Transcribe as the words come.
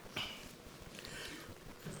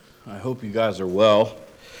I hope you guys are well.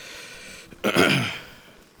 Aren't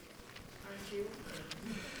you?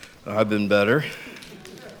 I've been better.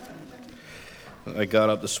 I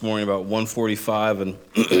got up this morning about 1:45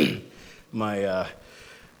 and my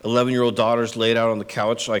 11-year-old daughter's laid out on the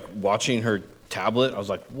couch, like watching her tablet. I was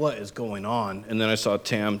like, what is going on? And then I saw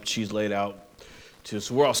Tam, she's laid out too.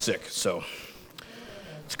 So we're all sick. So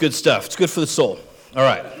it's good stuff. It's good for the soul. All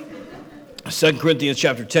right. 2 Corinthians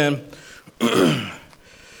chapter 10.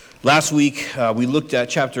 Last week, we looked at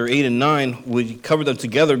chapter 8 and 9. We covered them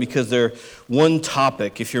together because they're one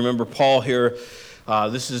topic. If you remember Paul here,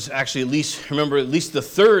 this is actually at least the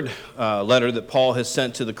third letter that Paul has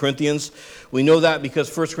sent to the Corinthians. We know that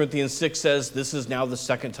because 1 Corinthians 6 says, this is now the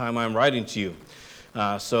second time I'm writing to you.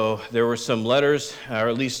 So there were some letters, or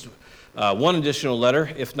at least one additional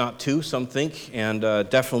letter, if not two, some think, and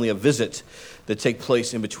definitely a visit that take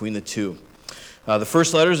place in between the two. The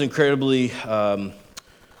first letter is incredibly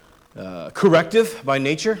corrective by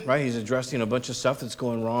nature, right? He's addressing a bunch of stuff that's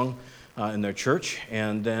going wrong in their church.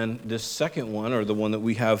 And then this second one, or the one that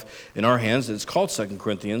we have in our hands, it's called 2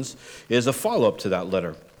 Corinthians, is a follow-up to that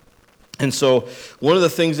letter. And so one of the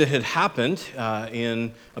things that had happened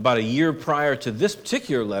in about a year prior to this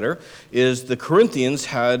particular letter is the Corinthians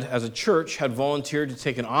had, as a church, had volunteered to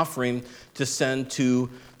take an offering to send to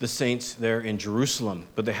the saints there in Jerusalem,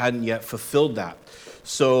 but they hadn't yet fulfilled that.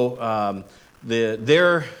 So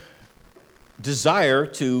their desire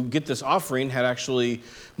to get this offering had actually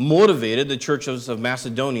motivated the churches of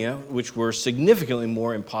Macedonia, which were significantly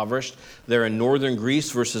more impoverished. They're in northern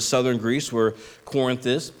Greece versus southern Greece, where Corinth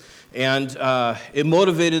is. And it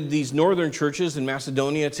motivated these northern churches in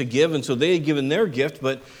Macedonia to give, and so they had given their gift,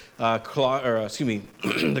 but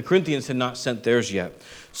the Corinthians had not sent theirs yet.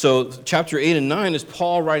 So chapter 8 and 9 is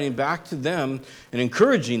Paul writing back to them and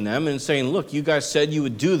encouraging them and saying, look, you guys said you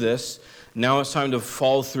would do this. Now it's time to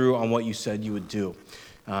follow through on what you said you would do.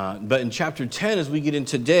 But in chapter 10, as we get in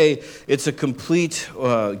today, it's a complete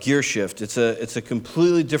gear shift. It's a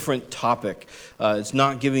completely different topic. It's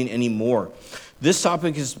not giving any more. This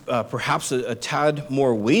topic is perhaps a tad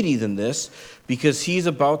more weighty than this because he's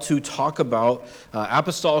about to talk about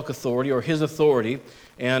apostolic authority or his authority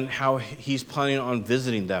and how he's planning on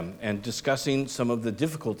visiting them and discussing some of the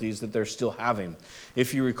difficulties that they're still having.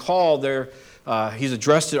 If you recall, he's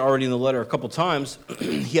addressed it already in the letter a couple times.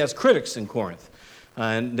 He has critics in Corinth.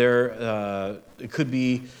 And it could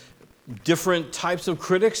be different types of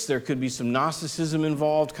critics. There could be some Gnosticism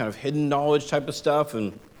involved, kind of hidden knowledge type of stuff,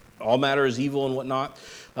 and all matter is evil and whatnot.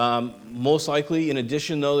 Most likely, in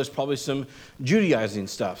addition, though, there's probably some Judaizing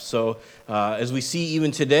stuff. So as we see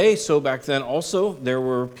even today, so back then also, there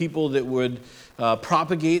were people that would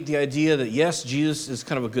propagate the idea that, yes, Jesus is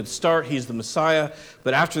kind of a good start. He's the Messiah.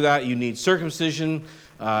 But after that, you need circumcision.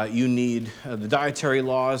 You need the dietary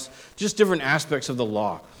laws, just different aspects of the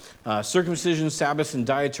law. Circumcision, Sabbath, and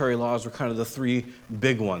dietary laws were kind of the three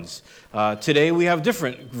big ones. Today we have a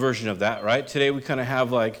different version of that, right? Today we kind of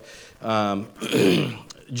have like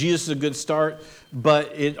Jesus is a good start,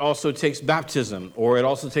 but it also takes baptism, or it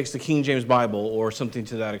also takes the King James Bible, or something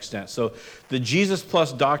to that extent. So the Jesus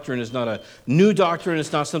plus doctrine is not a new doctrine.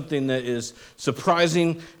 It's not something that is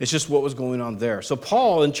surprising. It's just what was going on there. So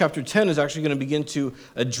Paul in chapter 10 is actually going to begin to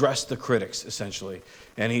address the critics, essentially.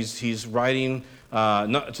 And he's writing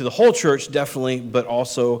not to the whole church, definitely, but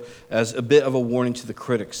also as a bit of a warning to the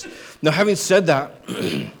critics. Now, having said that,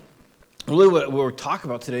 really what we're talking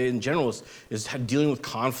about today in general is dealing with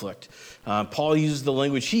conflict. Paul uses the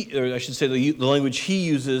language the language he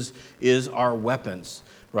uses is our weapons,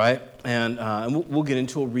 right? And we'll get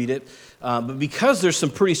into it, we'll read it. But because there's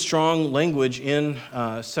some pretty strong language in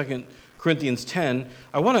 2 Corinthians 10,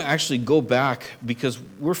 I want to actually go back because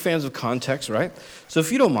we're fans of context, right? So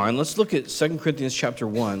if you don't mind, let's look at 2 Corinthians chapter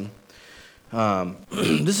 1.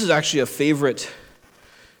 This is actually a favorite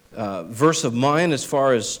verse of mine as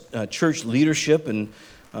far as church leadership and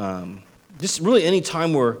just really any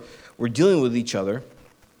time we're dealing with each other.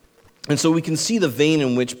 And so we can see the vein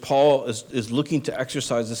in which Paul is looking to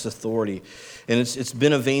exercise this authority. And it's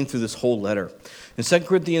been a vein through this whole letter. In 2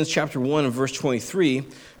 Corinthians chapter 1 and verse 23,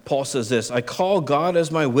 Paul says this, I call God as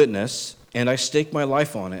my witness, and I stake my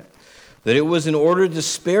life on it, that it was in order to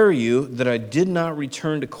spare you that I did not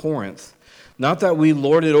return to Corinth. Not that we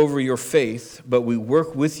lord it over your faith, but we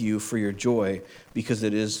work with you for your joy, because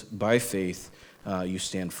it is by faith you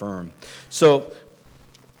stand firm. So,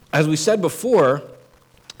 as we said before,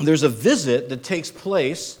 there's a visit that takes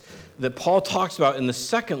place that Paul talks about in the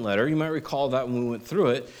second letter. You might recall that when we went through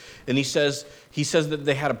it. And he says that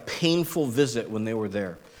they had a painful visit when they were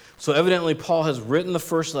there. So evidently, Paul has written the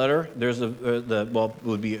first letter. There's it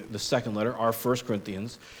would be the second letter, our 1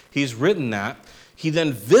 Corinthians. He's written that. He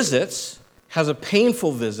then visits, has a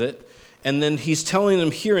painful visit, and then he's telling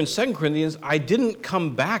them here in 2 Corinthians, I didn't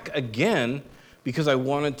come back again because I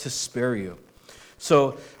wanted to spare you.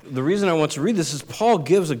 So the reason I want to read this is Paul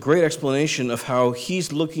gives a great explanation of how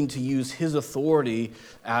he's looking to use his authority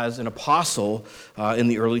as an apostle in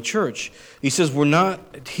the early church. He says, we're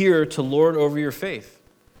not here to lord over your faith.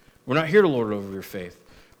 We're not here to lord over your faith.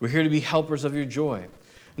 We're here to be helpers of your joy.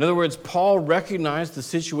 In other words, Paul recognized the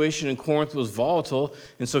situation in Corinth was volatile,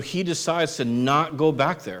 and so he decides to not go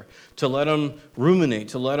back there, to let them ruminate,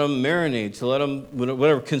 to let them marinate, to let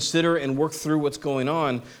them, consider and work through what's going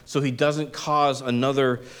on so he doesn't cause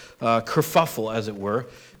another kerfuffle, as it were,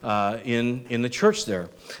 in the church there.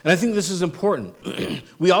 And I think this is important.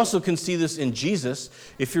 We also can see this in Jesus.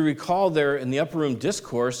 If you recall there in the upper room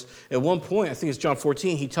discourse, at one point, I think it's John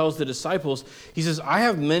 14, he tells the disciples, he says, I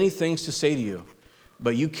have many things to say to you,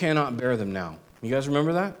 but you cannot bear them now. You guys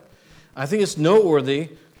remember that? I think it's noteworthy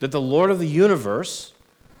that the Lord of the universe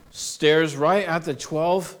stares right at the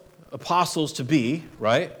 12 apostles to be,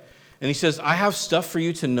 right? And he says, I have stuff for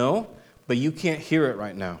you to know, but you can't hear it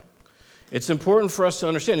right now. It's important for us to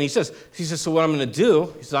understand. And he says, so what I'm going to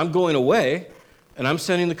do, he says, I'm going away, and I'm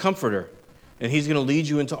sending the Comforter, and he's going to lead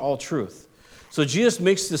you into all truth. So Jesus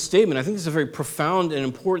makes this statement. I think it's a very profound and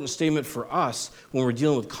important statement for us when we're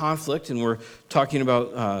dealing with conflict, and we're talking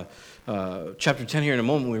about chapter 10 here in a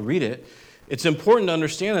moment when we read it. It's important to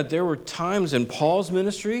understand that there were times in Paul's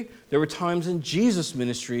ministry, there were times in Jesus'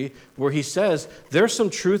 ministry where he says, there's some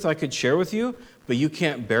truth I could share with you, but you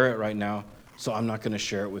can't bear it right now, so I'm not going to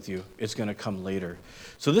share it with you. It's going to come later.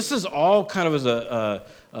 So this is all kind of as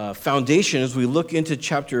a foundation as we look into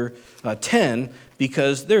chapter 10,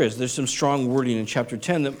 because there's some strong wording in chapter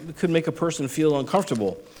 10 that could make a person feel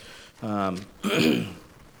uncomfortable. But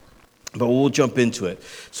we'll jump into it.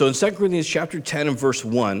 So in 2 Corinthians chapter 10 and verse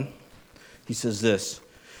 1, he says this,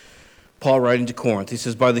 Paul writing to Corinth, he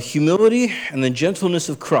says, by the humility and the gentleness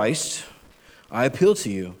of Christ, I appeal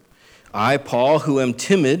to you. I, Paul, who am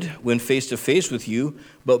timid when face to face with you,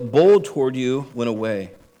 but bold toward you when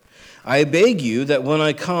away. I beg you that when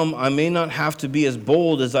I come, I may not have to be as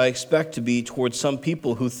bold as I expect to be towards some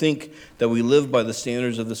people who think that we live by the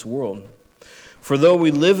standards of this world. For though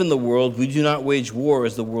we live in the world, we do not wage war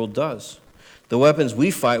as the world does. The weapons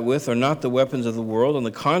we fight with are not the weapons of the world. On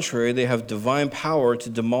the contrary, they have divine power to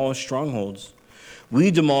demolish strongholds. We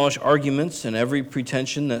demolish arguments and every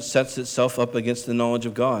pretension that sets itself up against the knowledge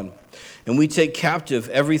of God. And we take captive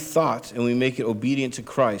every thought and we make it obedient to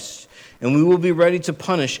Christ. And we will be ready to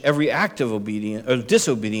punish every act of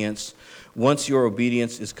disobedience once your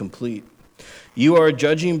obedience is complete. You are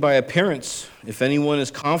judging by appearance. If anyone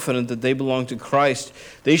is confident that they belong to Christ,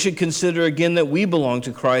 they should consider again that we belong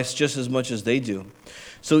to Christ just as much as they do.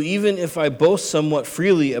 So even if I boast somewhat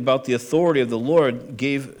freely about the authority of the Lord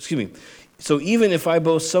even if I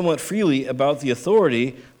boast somewhat freely about the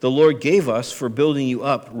authority the Lord gave us for building you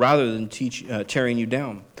up rather than tearing you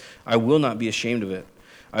down, I will not be ashamed of it.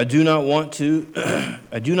 I do not want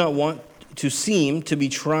to seem to be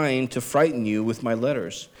trying to frighten you with my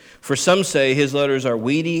letters. For some say his letters are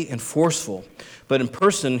weighty and forceful, but in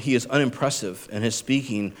person he is unimpressive and his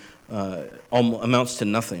speaking amounts to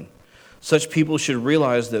nothing. Such people should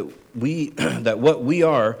realize that that what we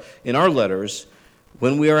are in our letters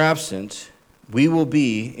when we are absent, we will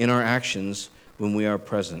be in our actions when we are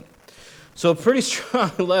present. So a pretty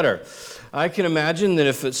strong letter. I can imagine that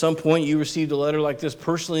if at some point you received a letter like this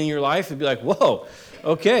personally in your life, it'd be like, whoa,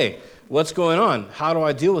 okay, what's going on? How do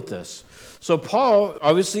I deal with this? So Paul,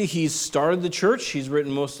 obviously, he's started the church. He's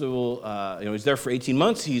written he's there for 18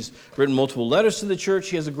 months. He's written multiple letters to the church.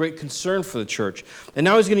 He has a great concern for the church. And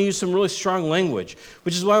now he's going to use some really strong language,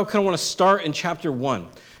 which is why I kind of want to start in chapter 1.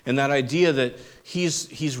 And that idea that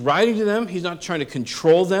he's writing to them. He's not trying to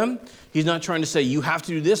control them. He's not trying to say, you have to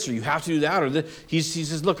do this or you have to do that. Or this. He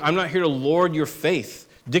says, look, I'm not here to lord your faith,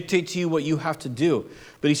 dictate to you what you have to do.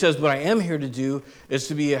 But he says, what I am here to do is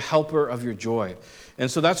to be a helper of your joy. And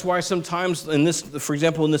so that's why sometimes for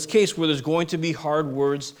example, in this case where there's going to be hard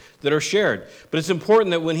words that are shared. But it's important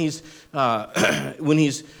that when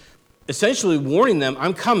he's essentially warning them,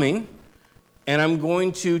 I'm coming, and I'm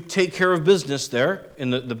going to take care of business there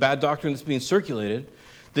in the bad doctrine that's being circulated,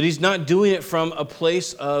 that he's not doing it from a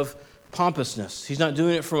place of pompousness. He's not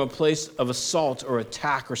doing it from a place of assault or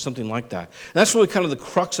attack or something like that. And that's really kind of the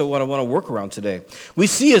crux of what I want to work around today. We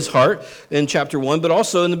see his heart in chapter 1, but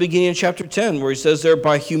also in the beginning of chapter 10, where he says there,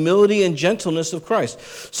 by humility and gentleness of Christ.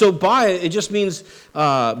 So by, it just means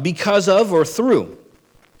because of or through.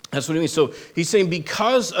 That's what he means. So he's saying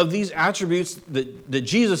because of these attributes that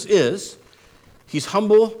Jesus is, he's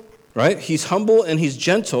humble, right? He's humble and he's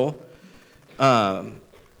gentle.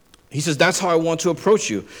 He says, that's how I want to approach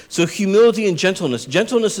you. So humility and gentleness.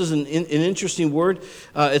 Gentleness is an interesting word.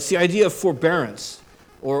 It's the idea of forbearance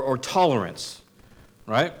or tolerance,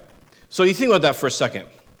 right? So you think about that for a second.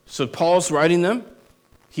 So Paul's writing them.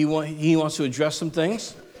 He wants to address some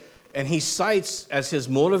things. And he cites as his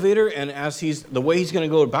motivator and as the way he's going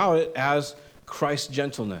to go about it as Christ's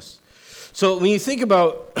gentleness. So when you think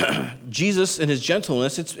about Jesus and his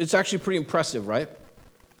gentleness, it's actually pretty impressive, right?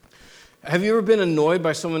 Have you ever been annoyed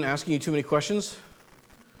by someone asking you too many questions?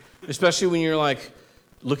 Especially when you're like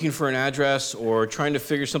looking for an address or trying to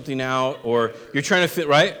figure something out or you're trying to fit,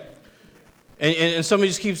 right? And somebody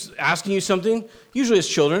just keeps asking you something. Usually it's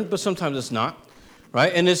children, but sometimes it's not,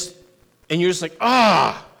 right? And you're just like,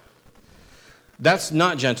 that's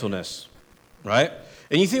not gentleness, right?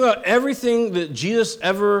 And you think about everything that Jesus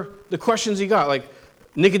the questions he got, like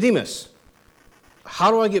Nicodemus,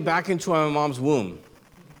 how do I get back into my mom's womb?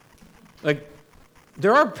 Like,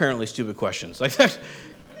 there are apparently stupid questions. Like that,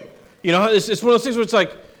 it's one of those things where it's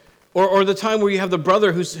like, or the time where you have the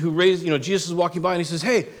brother who raised, Jesus is walking by and he says,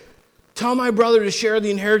 hey, tell my brother to share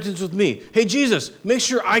the inheritance with me. Hey, Jesus, make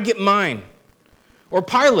sure I get mine. Or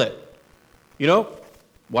Pilate,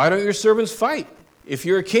 why don't your servants fight? If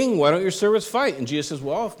you're a king, why don't your servants fight? And Jesus says,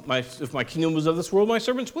 well, if my kingdom was of this world, my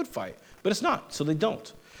servants would fight. But it's not, so they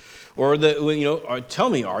don't. Or tell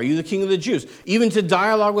me, are you the king of the Jews? Even to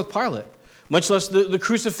dialogue with Pilate, much less the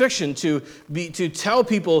crucifixion, to tell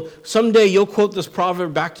people, someday you'll quote this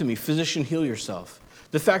proverb back to me, physician, heal yourself.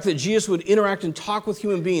 The fact that Jesus would interact and talk with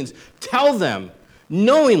human beings, tell them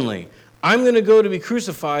knowingly, I'm going to go to be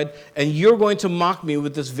crucified, and you're going to mock me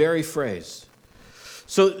with this very phrase.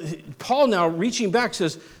 So Paul now reaching back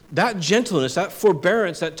says, that gentleness, that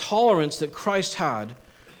forbearance, that tolerance that Christ had,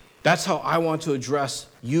 that's how I want to address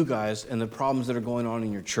you guys and the problems that are going on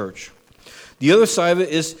in your church. The other side of it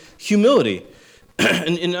is humility.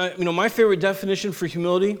 And my favorite definition for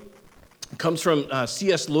humility comes from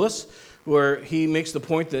C.S. Lewis, where he makes the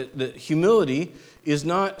point that humility is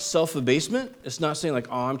not self-abasement. It's not saying like,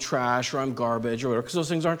 oh, I'm trash or I'm garbage or whatever, because those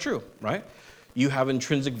things aren't true, right? You have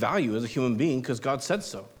intrinsic value as a human being because God said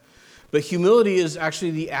so. But humility is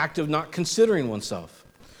actually the act of not considering oneself.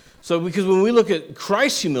 So because when we look at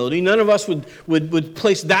Christ's humility, none of us would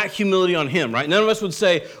place that humility on him, right? None of us would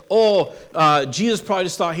say, Jesus probably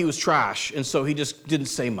just thought he was trash, and so he just didn't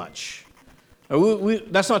say much.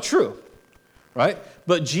 That's not true, right?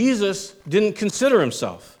 But Jesus didn't consider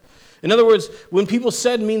himself. In other words, when people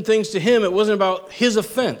said mean things to him, it wasn't about his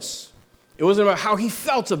offense. It wasn't about how he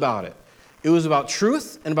felt about it. It was about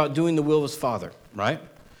truth and about doing the will of his Father, right?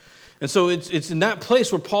 And so it's in that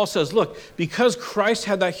place where Paul says, look, because Christ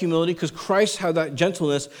had that humility, because Christ had that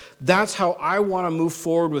gentleness, that's how I want to move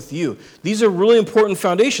forward with you. These are really important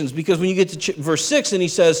foundations because when you get to verse 6 and he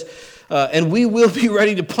says, and we will be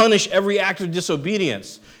ready to punish every act of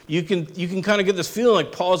disobedience. You can kind of get this feeling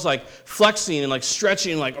like Paul's like flexing and like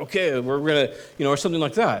stretching, like, okay, we're going to, or something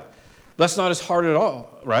like that. That's not his heart at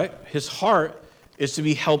all, right? His heart is to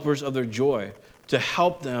be helpers of their joy, to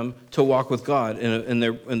help them to walk with God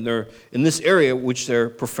in this area which they're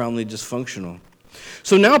profoundly dysfunctional.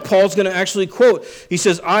 So now Paul's going to actually quote. He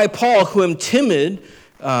says, I, Paul, who am timid,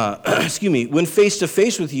 when face to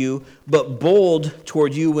face with you, but bold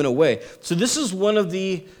toward you when away. So this is one of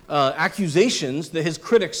the accusations that his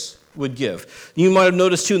critics would give. You might have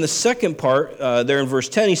noticed too in the second part, there in verse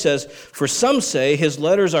 10, he says, for some say his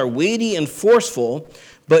letters are weighty and forceful,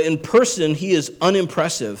 but in person he is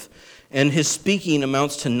unimpressive, and his speaking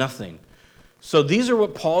amounts to nothing. So these are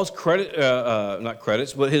what Paul's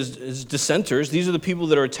his dissenters, these are the people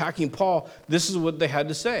that are attacking Paul, this is what they had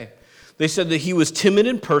to say. They said that he was timid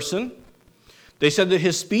in person. They said that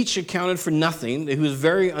his speech accounted for nothing, that he was a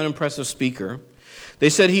very unimpressive speaker. They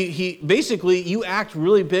said he basically, you act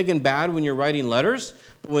really big and bad when you're writing letters,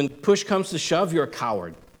 but when push comes to shove, you're a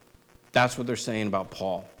coward. That's what they're saying about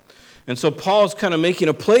Paul. And so Paul's kind of making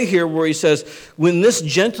a play here where he says, when this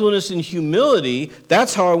gentleness and humility,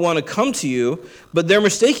 that's how I want to come to you. But they're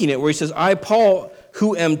mistaking it, where he says, I, Paul,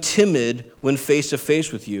 who am timid when face to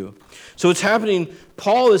face with you. So it's happening,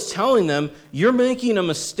 Paul is telling them, you're making a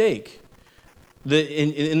mistake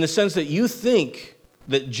in the sense that you think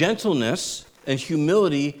that gentleness and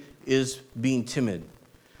humility is being timid.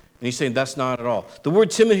 And he's saying that's not at all. The word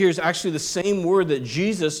timid here is actually the same word that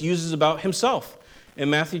Jesus uses about himself. In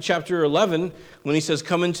Matthew chapter 11, when he says,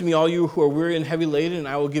 come unto me, all you who are weary and heavy laden, and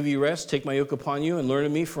I will give you rest. Take my yoke upon you and learn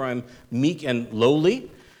of me, for I'm meek and lowly.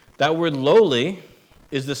 That word lowly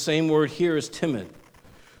is the same word here as timid.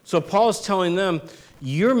 So Paul is telling them,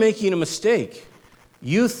 you're making a mistake.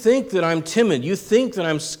 You think that I'm timid. You think that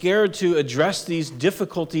I'm scared to address these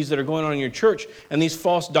difficulties that are going on in your church and these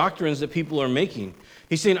false doctrines that people are making.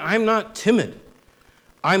 He's saying, I'm not timid.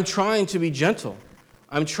 I'm trying to be gentle.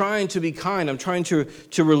 I'm trying to be kind. I'm trying to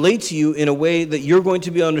relate to you in a way that you're going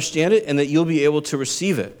to be able to understand it and that you'll be able to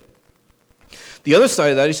receive it. The other side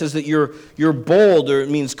of that, he says that you're bold, or it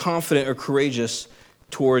means confident or courageous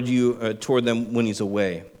toward them when he's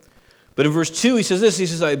away. But in verse 2, he says this, he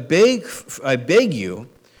says, I beg you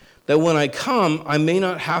that when I come, I may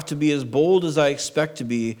not have to be as bold as I expect to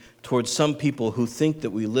be towards some people who think that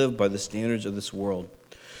we live by the standards of this world.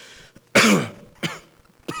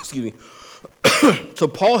 Excuse me. So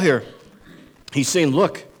Paul here, he's saying,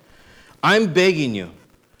 look, I'm begging you,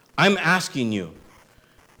 I'm asking you,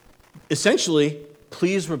 essentially,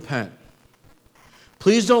 please repent.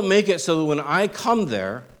 Please don't make it so that when I come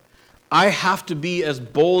there, I have to be as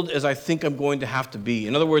bold as I think I'm going to have to be.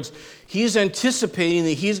 In other words, he's anticipating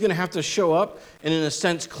that he's going to have to show up and, in a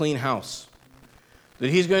sense, clean house. That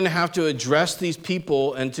he's going to have to address these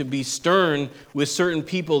people and to be stern with certain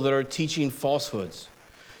people that are teaching falsehoods.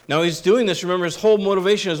 Now, he's doing this, remember, his whole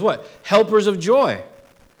motivation is what? Helpers of joy.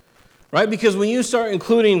 Right? Because when you start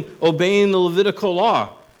including obeying the Levitical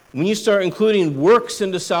law, when you start including works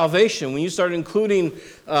into salvation, when you start including,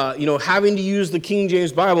 having to use the King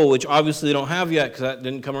James Bible, which obviously they don't have yet because that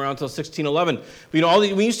didn't come around until 1611.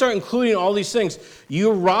 But when you start including all these things,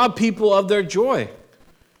 you rob people of their joy.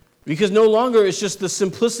 Because no longer it's just the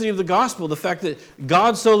simplicity of the gospel, the fact that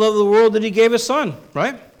God so loved the world that he gave his son,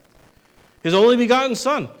 right? His only begotten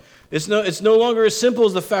son. It's no longer as simple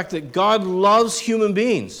as the fact that God loves human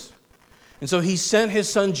beings. And so he sent his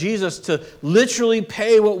son Jesus to literally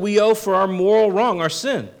pay what we owe for our moral wrong, our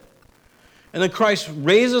sin. And then Christ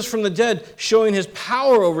raised us from the dead, showing his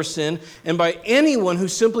power over sin. And by anyone who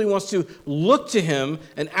simply wants to look to him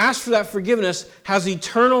and ask for that forgiveness has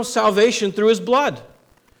eternal salvation through his blood.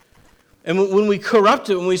 And when we corrupt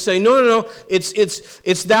it, when we say, no,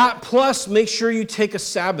 it's that plus make sure you take a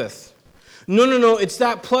Sabbath. No, it's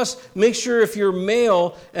that plus make sure if you're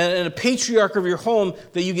male and a patriarch of your home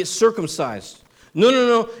that you get circumcised.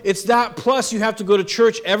 No, it's that plus you have to go to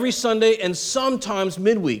church every Sunday and sometimes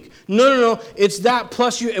midweek. No, it's that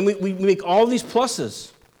plus you, and we make all these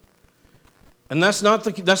pluses. And that's not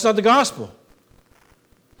the gospel.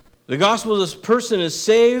 The gospel is this person is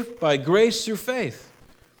saved by grace through faith.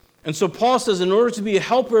 And so Paul says, in order to be a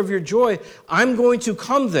helper of your joy, I'm going to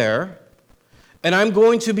come there and I'm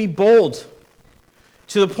going to be bold.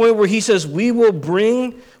 To the point where he says, we will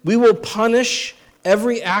punish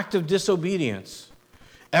every act of disobedience.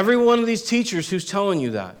 Every one of these teachers who's telling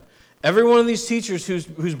you that. Every one of these teachers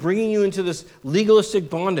who's bringing you into this legalistic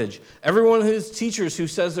bondage. Every one of these teachers who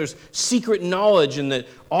says there's secret knowledge and that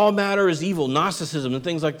all matter is evil, Gnosticism and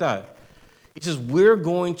things like that. He says, we're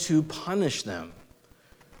going to punish them.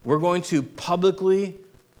 We're going to publicly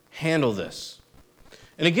handle this.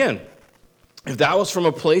 And again, if that was from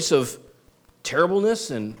a place of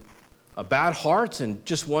terribleness and a bad heart and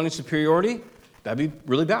just wanting superiority, that'd be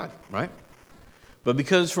really bad, right? But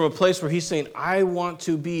because from a place where he's saying, I want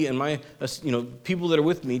to be, and my, people that are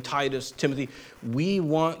with me, Titus, Timothy, we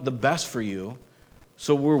want the best for you,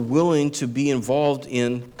 so we're willing to be involved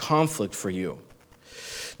in conflict for you.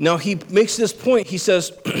 Now, he makes this point. He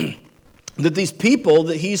says that these people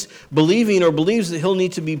that he's believing or believes that he'll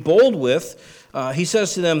need to be bold with, he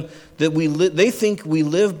says to them that they think we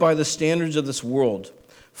live by the standards of this world.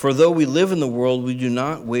 For though we live in the world, we do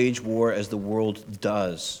not wage war as the world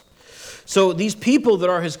does. So these people that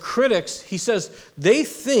are his critics, he says, they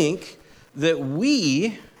think that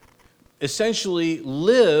we essentially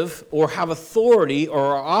live or have authority or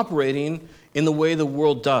are operating in the way the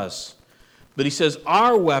world does. But he says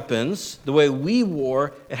our weapons, the way we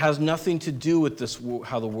war, it has nothing to do with this,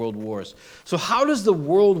 how the world wars. So how does the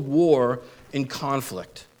world war in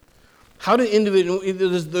conflict? How do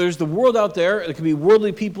individuals, there's the world out there, it could be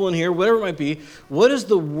worldly people in here, whatever it might be. What is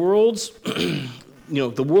the world's,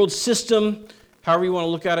 the world system, however you want to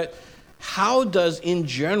look at it, how does, in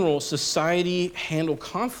general, society handle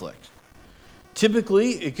conflict?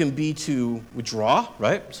 Typically, it can be to withdraw,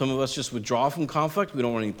 right? Some of us just withdraw from conflict. We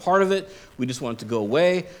don't want any part of it. We just want it to go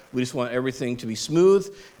away. We just want everything to be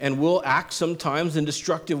smooth. And we'll act sometimes in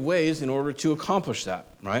destructive ways in order to accomplish that,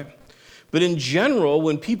 right? But in general,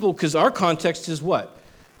 when people, because our context is what?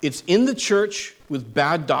 It's in the church with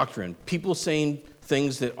bad doctrine. People saying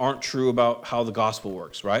things that aren't true about how the gospel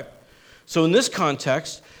works, right? So in this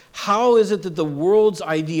context, how is it that the world's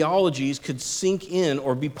ideologies could sink in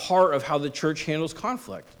or be part of how the church handles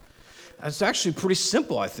conflict? That's actually pretty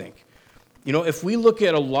simple, I think. If we look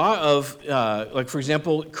at a lot of, like for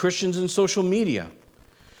example, Christians in social media,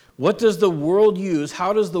 what does the world use?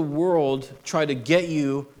 How does the world try to get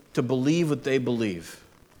you to believe what they believe?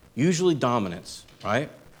 Usually dominance, right?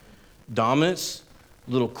 Dominance,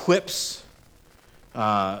 little quips.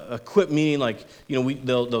 A quip meaning like,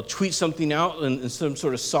 they'll tweet something out in some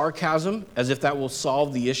sort of sarcasm as if that will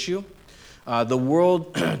solve the issue. The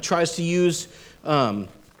world tries to use, and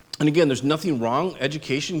again, there's nothing wrong.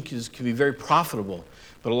 Education can be very profitable.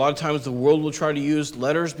 But a lot of times the world will try to use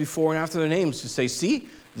letters before and after their names to say, see,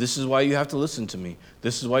 this is why you have to listen to me.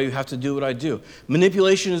 This is why you have to do what I do.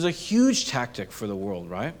 Manipulation is a huge tactic for the world,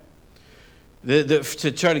 right?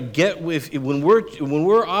 To try to get when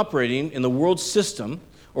we're operating in the world system,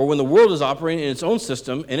 or when the world is operating in its own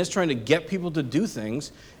system and it's trying to get people to do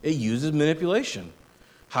things, it uses manipulation.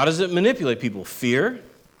 How does it manipulate people? Fear,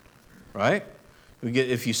 right?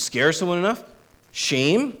 If you scare someone enough,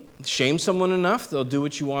 shame someone enough, they'll do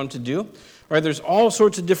what you want them to do. Right? There's all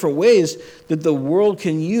sorts of different ways that the world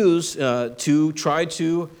can use to try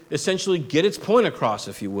to essentially get its point across,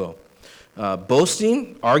 if you will.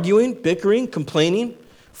 Boasting, arguing, bickering, complaining,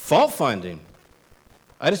 fault-finding.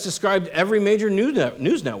 I just described every major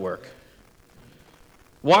news network.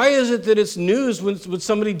 Why is it that it's news when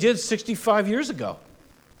somebody did 65 years ago?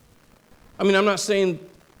 I mean, I'm not saying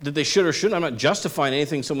that they should or shouldn't. I'm not justifying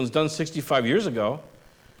anything someone's done 65 years ago.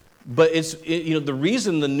 But the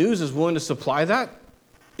reason the news is willing to supply that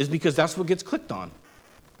is because that's what gets clicked on.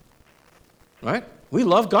 Right? We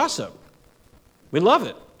love gossip. We love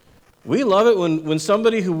it. We love it when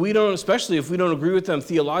somebody who we don't, especially if we don't agree with them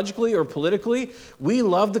theologically or politically, we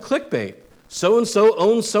love the clickbait. So-and-so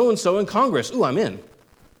owns so-and-so in Congress. Ooh, I'm in.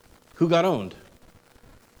 Who got owned?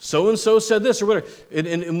 So-and-so said this or whatever.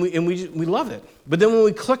 And we love it. But then when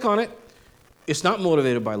we click on it, it's not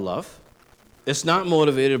motivated by love. It's not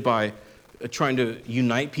motivated by trying to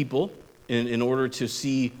unite people in order to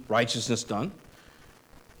see righteousness done.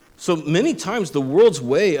 So many times the world's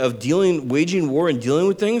way of waging war and dealing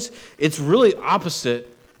with things, it's really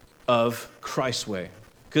opposite of Christ's way.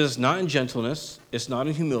 Because it's not in gentleness, it's not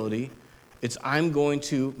in humility, it's I'm going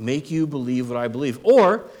to make you believe what I believe.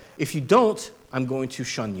 Or if you don't, I'm going to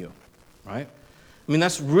shun you, right? I mean,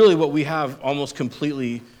 that's really what we have almost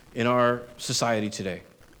completely in our society today,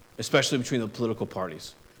 especially between the political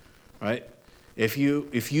parties, right? If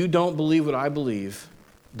you don't believe what I believe,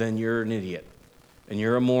 then you're an idiot. And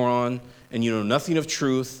you're a moron, and you know nothing of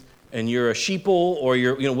truth, and you're a sheeple, or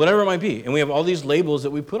you're, whatever it might be. And we have all these labels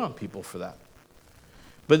that we put on people for that.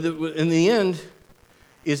 But in the end,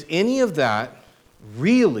 is any of that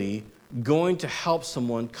really going to help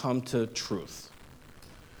someone come to truth?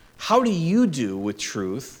 How do you do with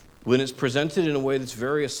truth when it's presented in a way that's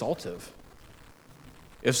very assaultive?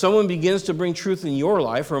 If someone begins to bring truth in your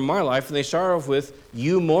life or in my life, and they start off with,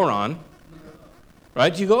 you moron,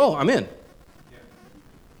 right? You go, oh, I'm in.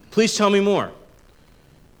 Please tell me more.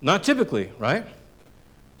 Not typically, right?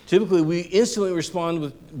 Typically, we instantly respond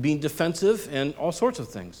with being defensive and all sorts of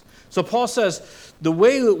things. So Paul says, the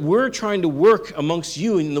way that we're trying to work amongst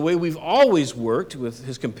you and the way we've always worked with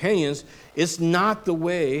his companions is not the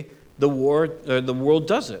way the world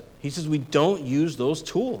does it. He says we don't use those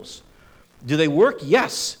tools. Do they work?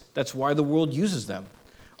 Yes. That's why the world uses them.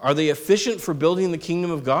 Are they efficient for building the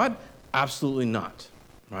kingdom of God? Absolutely not,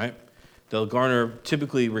 right? They'll garner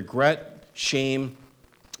typically regret, shame,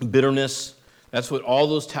 bitterness. That's what all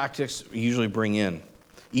those tactics usually bring in,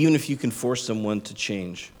 even if you can force someone to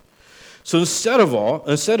change. So instead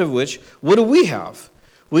of which, what do we have?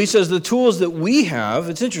 Well, he says the tools that we have,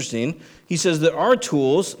 it's interesting, he says that our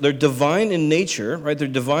tools, they're divine in nature, right? They're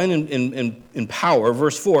divine in power.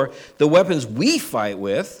 Verse 4, the weapons we fight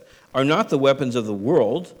with are not the weapons of the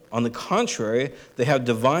world. On the contrary, they have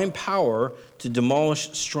divine power to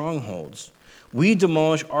demolish strongholds. We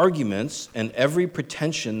demolish arguments and every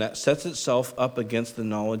pretension that sets itself up against the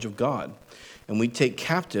knowledge of God. And we take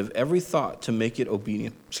captive every thought to make it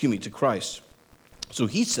obedient, to Christ. So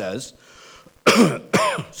he says,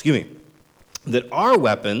 that our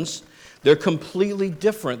weapons, they're completely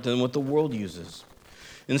different than what the world uses.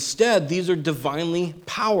 Instead, these are divinely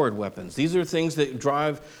powered weapons. These are things that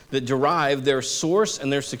derive their source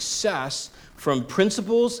and their success from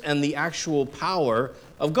principles and the actual power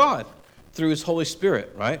of God through his Holy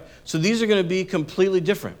Spirit, right? So these are going to be completely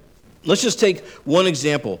different. Let's just take one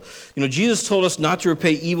example. Jesus told us not to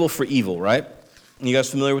repay evil for evil, right? You guys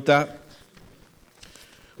familiar with that?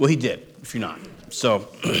 Well, he did, if you're not. So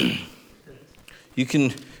you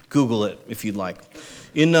can Google it if you'd like.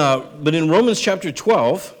 But in Romans chapter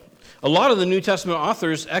 12, a lot of the New Testament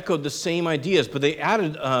authors echoed the same ideas, but they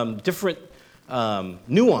added different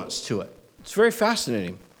nuance to it. It's very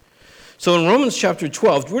fascinating. So in Romans chapter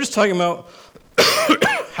 12, we're just talking about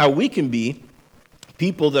how we can be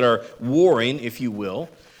people that are warring, if you will,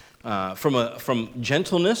 from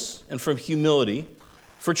gentleness and from humility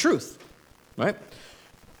for truth, right?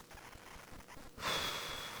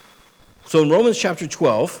 So in Romans chapter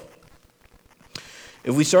 12,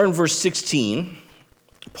 if we start in verse 16,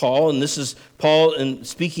 Paul, and this is Paul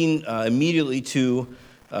speaking immediately to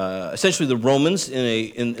essentially the Romans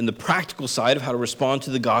in the practical side of how to respond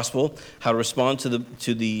to the gospel, how to respond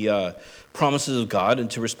to the promises of God, and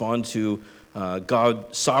to respond to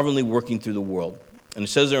God sovereignly working through the world. And it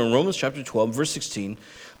says there in Romans chapter 12, verse 16,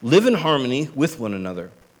 live in harmony with one another.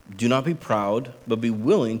 Do not be proud, but be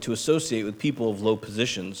willing to associate with people of low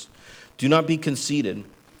positions. Do not be conceited.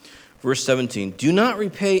 Verse 17, do not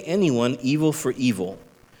repay anyone evil for evil.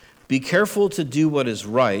 Be careful to do what is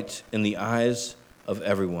right in the eyes of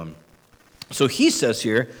everyone. So he says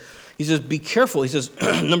here, he says, be careful. He says,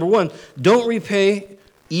 number one, don't repay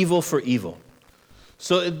evil for evil.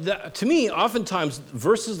 So to me, oftentimes,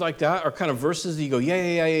 verses like that are kind of verses that you go,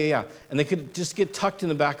 yeah. And they could just get tucked in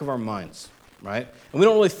the back of our minds, right? And we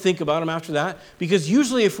don't really think about them after that, because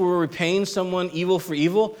usually if we're repaying someone evil for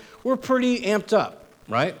evil, we're pretty amped up,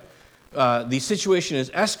 right? The situation is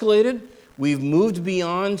escalated. We've moved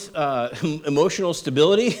beyond emotional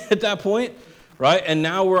stability at that point, right? And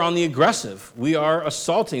now we're on the aggressive. We are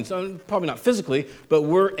assaulting, probably not physically, but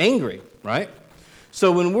we're angry, right? So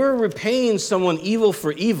when we're repaying someone evil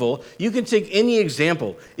for evil, you can take any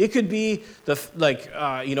example. It could be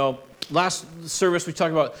last service we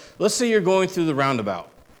talked about, let's say you're going through the roundabout,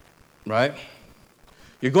 right?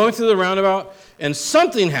 You're going through the roundabout, and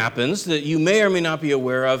something happens that you may or may not be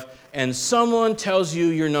aware of, and someone tells you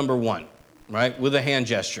you're number one, right, with a hand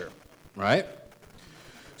gesture, right?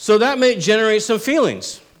 So that may generate some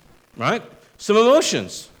feelings, right, some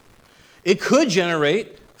emotions. It could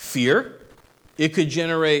generate fear. It could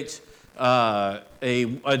generate a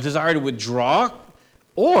desire to withdraw,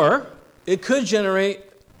 or it could generate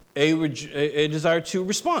a desire to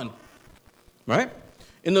respond, right?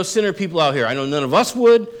 And those sinner people out here, I know none of us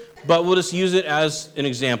would, but we'll just use it as an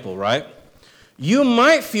example, right? You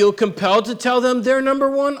might feel compelled to tell them they're number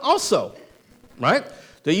one also, right?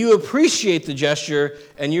 That you appreciate the gesture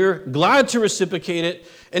and you're glad to reciprocate it,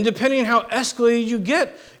 and depending on how escalated you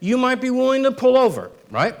get, you might be willing to pull over,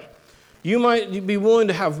 right? You might be willing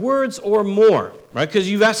to have words or more, right? Because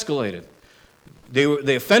you've escalated.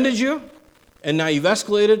 They offended you, and now you've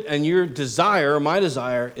escalated, and your desire, or my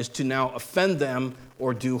desire, is to now offend them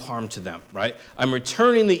or do harm to them, right? I'm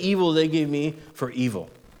returning the evil they gave me for evil.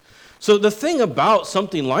 So the thing about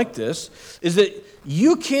something like this is that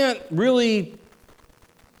you can't really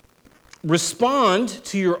respond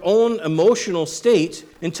to your own emotional state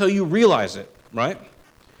until you realize it, right?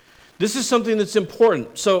 This is something that's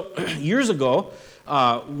important. So years ago,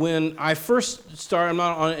 when I first started, I'm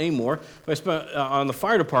not on it anymore, but I spent on the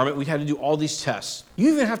fire department, we had to do all these tests.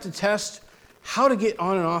 You even have to test how to get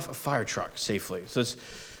on and off a fire truck safely. So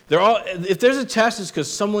if there's a test, it's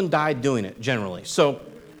because someone died doing it, generally. So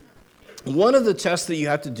one of the tests that you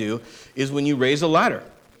have to do is when you raise a ladder.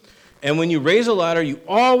 And when you raise a ladder, you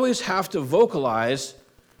always have to vocalize,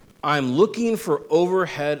 I'm looking for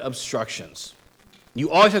overhead obstructions. You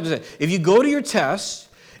always have to say, if you go to your test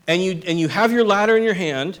and you have your ladder in your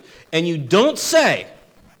hand and you don't say,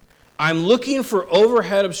 I'm looking for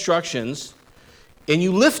overhead obstructions, and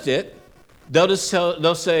you lift it, they'll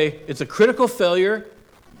say, it's a critical failure,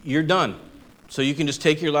 you're done. So you can just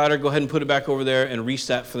take your ladder, go ahead and put it back over there and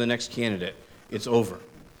reset for the next candidate. It's over.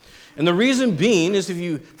 And the reason being is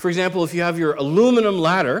for example, if you have your aluminum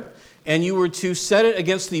ladder and you were to set it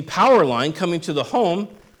against the power line coming to the home,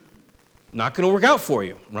 not going to work out for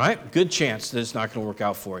you, right? Good chance that it's not going to work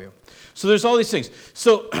out for you. So there's all these things.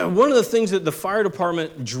 So one of the things that the fire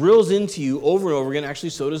department drills into you over and over again,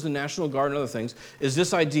 actually so does the National Guard and other things, is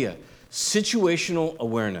this idea, situational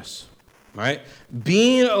awareness, right?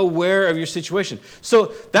 Being aware of your situation.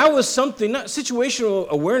 So that was something, situational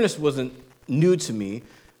awareness wasn't new to me,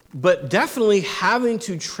 but definitely having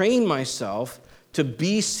to train myself to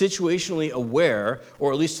be situationally aware,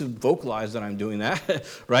 or at least to vocalize that I'm doing that,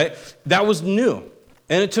 right? That was new.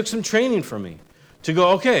 And it took some training for me to go,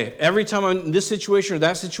 okay, every time I'm in this situation or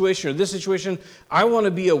that situation or this situation, I want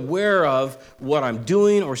to be aware of what I'm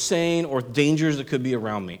doing or saying or dangers that could be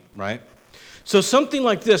around me, right? So something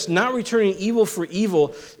like this, not returning evil for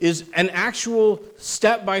evil, is an actual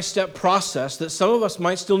step-by-step process that some of us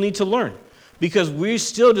might still need to learn, because we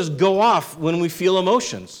still just go off when we feel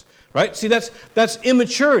emotions. Right? See, that's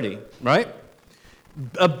immaturity, right?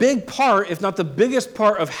 A big part, if not the biggest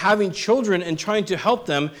part of having children and trying to help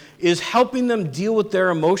them is helping them deal with their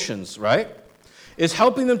emotions, right? Is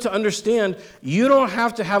helping them to understand you don't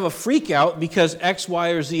have to have a freak out because X, Y,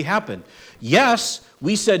 or Z happened. Yes,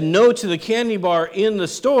 we said no to the candy bar in the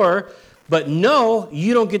store, but no,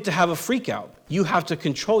 you don't get to have a freak out. You have to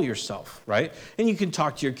control yourself, right? And you can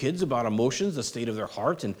talk to your kids about emotions, the state of their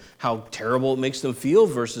heart, and how terrible it makes them feel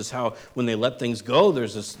versus how when they let things go,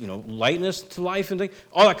 there's this, lightness to life and things,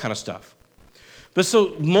 all that kind of stuff. But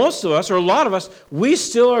so most of us, or a lot of us, we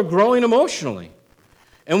still are growing emotionally.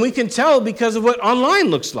 And we can tell because of what online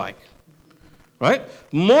looks like, right?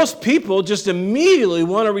 Most people just immediately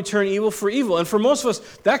want to return evil for evil. And for most of us,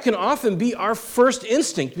 that can often be our first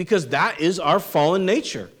instinct because that is our fallen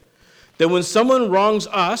nature. That when someone wrongs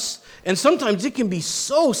us, and sometimes it can be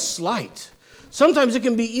so slight. Sometimes it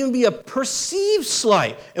can even be a perceived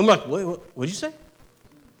slight. And we're like, wait, what did you say?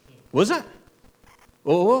 What was that?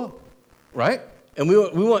 Whoa, right? And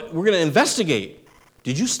we're going to investigate.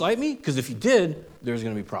 Did you slight me? Because if you did, there's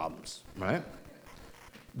going to be problems, right?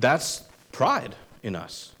 That's pride in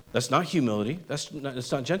us. That's not humility. That's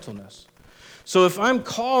not gentleness. So if I'm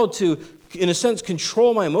called to, in a sense,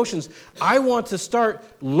 control my emotions, I want to start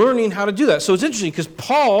learning how to do that. So it's interesting because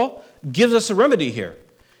Paul gives us a remedy here.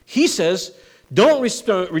 He says, don't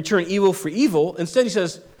return evil for evil. Instead, he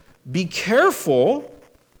says, be careful.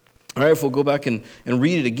 All right, if we'll go back and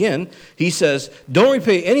read it again, he says, don't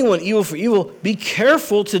repay anyone evil for evil. Be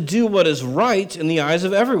careful to do what is right in the eyes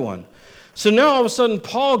of everyone. So now all of a sudden,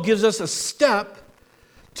 Paul gives us a step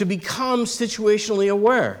to become situationally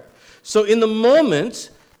aware. So in the moment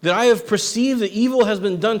that I have perceived that evil has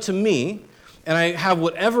been done to me, and I have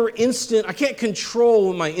whatever I can't control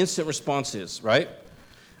what my instant response is, right?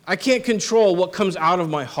 I can't control what comes out of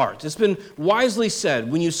my heart. It's been wisely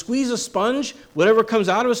said, when you squeeze a sponge, whatever comes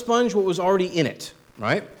out of a sponge, what was already in it,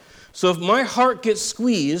 right? So if my heart gets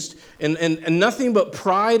squeezed and nothing but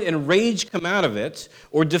pride and rage come out of it,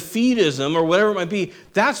 or defeatism, or whatever it might be,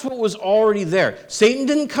 that's what was already there. Satan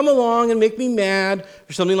didn't come along and make me mad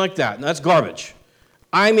or something like that. And that's garbage.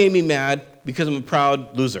 I made me mad because I'm a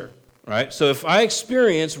proud loser, right? So if I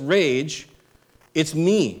experience rage, it's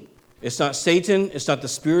me. It's not Satan. It's not the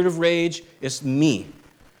spirit of rage. It's me.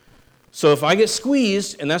 So if I get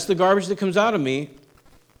squeezed and that's the garbage that comes out of me,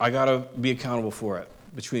 I got to be accountable for it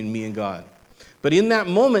between me and God. But in that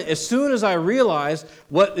moment, as soon as I realize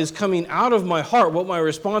what is coming out of my heart, what my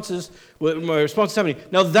response is happening,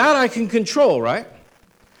 now that I can control, right?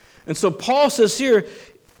 And so Paul says here,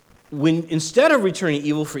 when instead of returning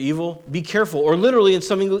evil for evil, be careful. Or literally in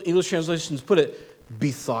some English translations put it,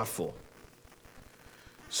 be thoughtful.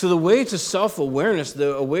 So the way to self-awareness,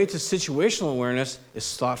 the way to situational awareness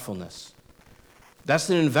is thoughtfulness. That's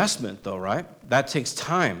an investment though, right? That takes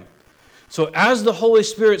time. So as the Holy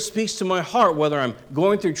Spirit speaks to my heart, whether I'm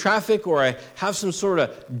going through traffic or I have some sort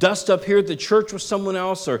of dust up here at the church with someone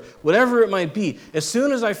else or whatever it might be, as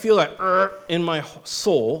soon as I feel that in my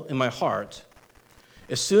soul, in my heart,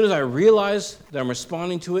 as soon as I realize that I'm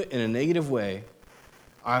responding to it in a negative way,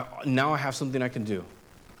 now I have something I can do.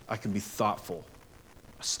 I can be thoughtful.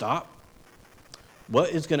 Stop.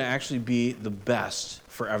 What is going to actually be the best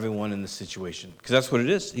for everyone in this situation? Because that's what it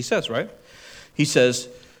is. He says, right? He says,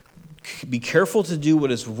 be careful to do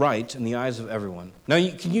what is right in the eyes of everyone. Now,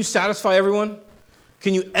 can you satisfy everyone?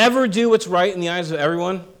 Can you ever do what's right in the eyes of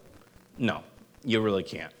everyone? No, you really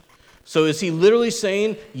can't. So is he literally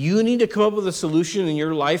saying you need to come up with a solution in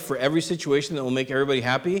your life for every situation that will make everybody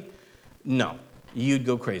happy? No, you'd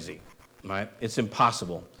go crazy, right? It's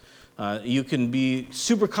impossible. You can be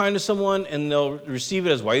super kind to someone and they'll receive it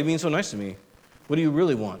as, why are you being so nice to me? What do you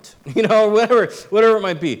really want? Whatever it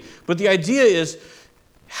might be. But the idea is,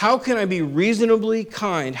 how can I be reasonably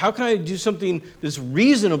kind? How can I do something that's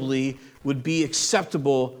reasonably would be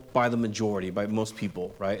acceptable by the majority, by most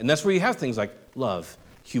people, right? And that's where you have things like love,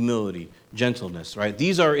 humility, gentleness, right?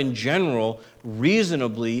 These are, in general,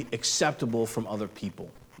 reasonably acceptable from other people,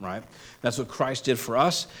 right? That's what Christ did for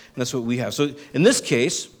us, and that's what we have. So in this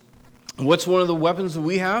case, what's one of the weapons that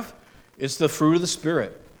we have? It's the fruit of the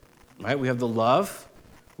Spirit, right? We have the love,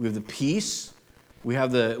 we have the peace, we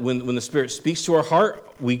have when the Spirit speaks to our heart,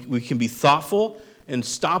 we can be thoughtful and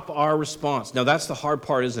stop our response. Now that's the hard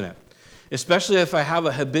part, isn't it? Especially if I have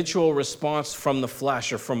a habitual response from the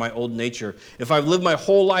flesh or from my old nature. If I've lived my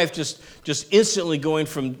whole life just instantly going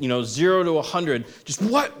from 0 to 100, just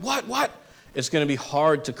what? It's going to be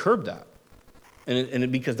hard to curb that.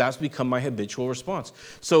 Because that's become my habitual response.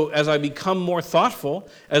 So as I become more thoughtful,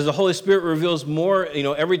 as the Holy Spirit reveals more,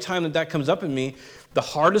 every time that comes up in me, the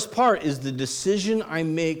hardest part is the decision I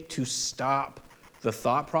make to stop the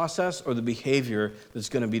thought process or the behavior that's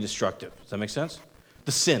going to be destructive. Does that make sense?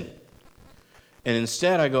 The sin. And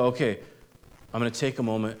instead I go, okay, I'm going to take a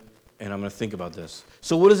moment and I'm going to think about this.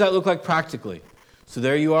 So what does that look like practically? So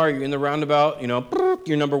there you are, you're in the roundabout,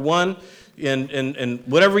 you're number one, and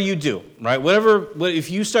whatever you do, right? If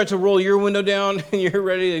you start to roll your window down and you're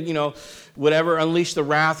ready to, unleash the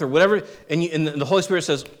wrath or whatever, and the Holy Spirit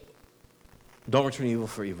says, don't return evil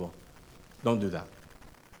for evil. Don't do that.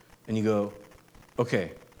 And you go,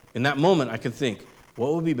 okay. In that moment, I could think,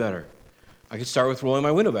 what would be better? I could start with rolling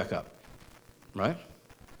my window back up, right?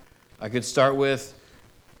 I could start with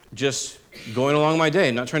just going along my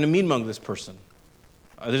day, not trying to mean-mug this person.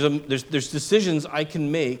 There's decisions I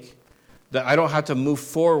can make that I don't have to move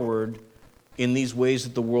forward in these ways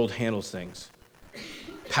that the world handles things.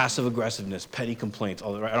 Passive aggressiveness, petty complaints,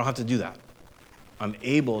 all that, right? I don't have to do that. I'm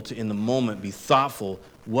able to, in the moment, be thoughtful.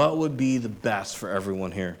 What would be the best for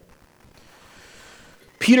everyone here?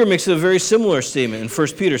 Peter makes a very similar statement in 1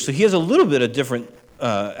 Peter. So he has a little bit of different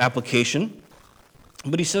application,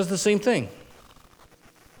 but he says the same thing.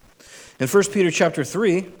 In 1 Peter chapter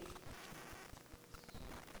 3,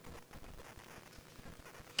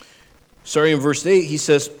 starting in verse 8, he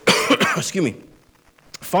says, excuse me,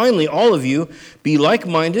 finally, all of you, be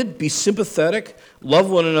like-minded, be sympathetic,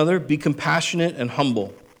 love one another, be compassionate and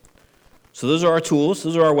humble. So those are our tools,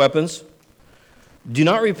 those are our weapons. Do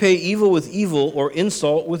not repay evil with evil or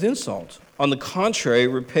insult with insult. On the contrary,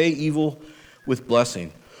 repay evil with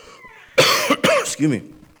blessing. Excuse me.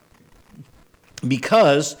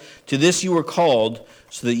 Because to this you were called,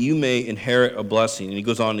 so that you may inherit a blessing. And he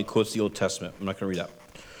goes on and he quotes the Old Testament. I'm not going to read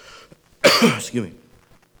that. Excuse me.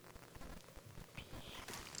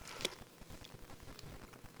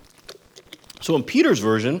 So in Peter's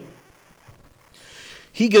version,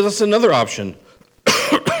 he gives us another option.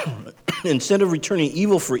 Instead of returning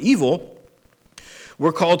evil for evil,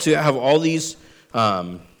 we're called to have all these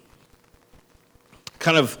kind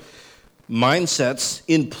of mindsets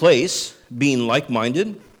in place, being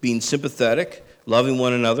like-minded, being sympathetic, loving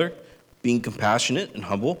one another, being compassionate and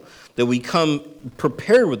humble, that we come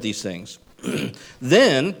prepared with these things.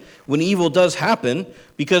 Then, when evil does happen,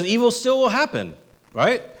 because evil still will happen,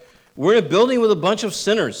 right? We're in a building with a bunch of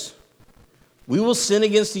sinners. We will sin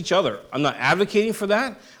against each other. I'm not advocating for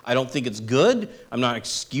that. I don't think it's good. I'm not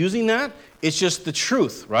excusing that. It's just the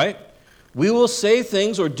truth, right? We will say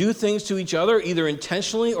things or do things to each other, either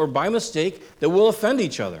intentionally or by mistake, that will offend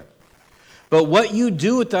each other. But what you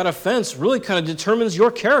do with that offense really kind of determines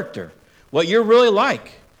your character, what you're really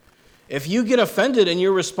like. If you get offended and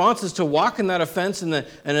your response is to walk in that offense and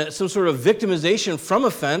some sort of victimization from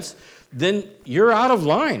offense, then you're out of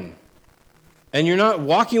line. And you're not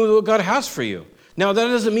walking with what God has for you. Now, that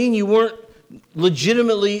doesn't mean you weren't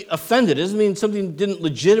legitimately offended. It doesn't mean something didn't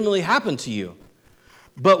legitimately happen to you.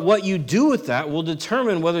 But what you do with that will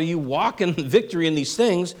determine whether you walk in victory in these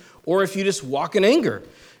things or if you just walk in anger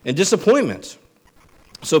and disappointment.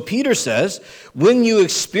 So Peter says, when you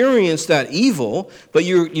experience that evil, but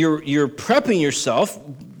you're prepping yourself,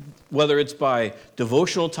 whether it's by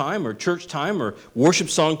devotional time or church time or worship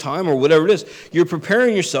song time or whatever it is, you're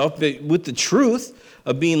preparing yourself with the truth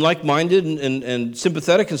of being like-minded and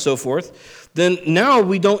sympathetic and so forth, then now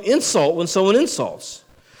we don't insult when someone insults.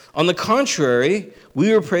 On the contrary,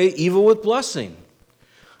 we repay evil with blessing.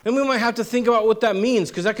 And we might have to think about what that means,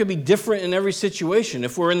 because that could be different in every situation.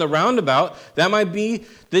 If we're in the roundabout, that might be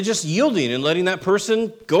they're just yielding and letting that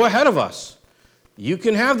person go ahead of us. You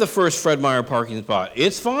can have the first Fred Meyer parking spot.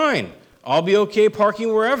 It's fine. I'll be okay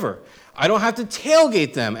parking wherever. I don't have to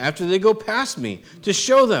tailgate them after they go past me to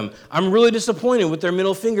show them I'm really disappointed with their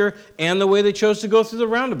middle finger and the way they chose to go through the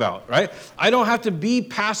roundabout, right? I don't have to be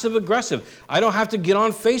passive aggressive. I don't have to get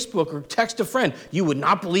on Facebook or text a friend. You would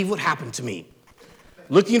not believe what happened to me.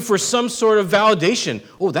 Looking for some sort of validation.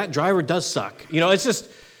 Oh, that driver does suck. It's just,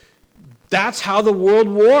 that's how the world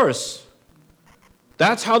wars.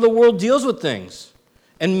 That's how the world deals with things.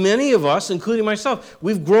 And many of us, including myself,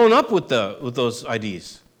 we've grown up with those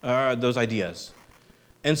ideas.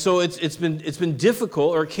 And so it's been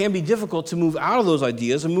difficult, or it can be difficult, to move out of those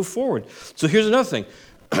ideas and move forward. So here's another thing.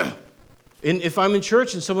 If I'm in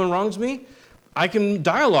church and someone wrongs me, I can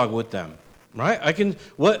dialogue with them, right? I can.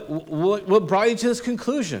 What brought you to this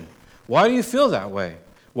conclusion? Why do you feel that way?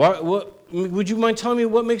 Would you mind telling me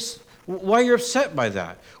why you're upset by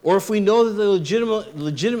that? Or if we know that they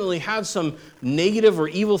legitimately had some negative or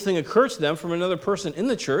evil thing occur to them from another person in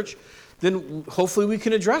the church, then hopefully we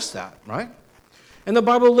can address that, right? And the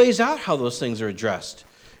Bible lays out how those things are addressed.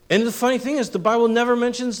 And the funny thing is, the Bible never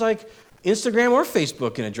mentions Instagram or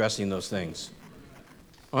Facebook in addressing those things.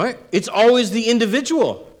 All right? It's always the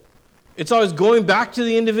individual. It's always going back to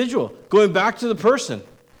the individual, going back to the person.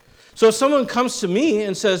 So if someone comes to me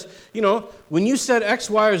and says, when you said X,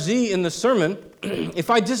 Y, or Z in the sermon, if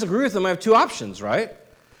I disagree with them, I have two options, right?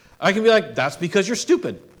 I can be like, that's because you're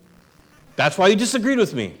stupid. That's why you disagreed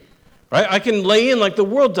with me, right? I can lay in like the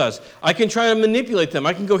world does. I can try to manipulate them.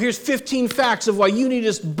 I can go, here's 15 facts of why you need to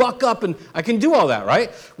just buck up, and I can do all that,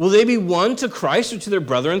 right? Will they be won to Christ or to their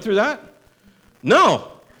brethren through that? No.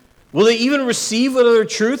 Will they even receive whatever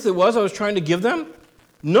truth it was I was trying to give them?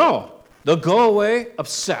 No. They'll go away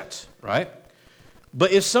upset, right?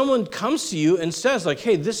 But if someone comes to you and says, like,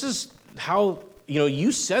 hey, this is how,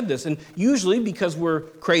 you said this, and usually because we're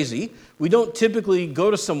crazy, we don't typically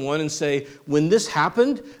go to someone and say, when this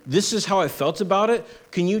happened, this is how I felt about it.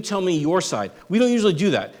 Can you tell me your side? We don't usually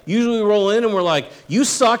do that. Usually we roll in and we're like, you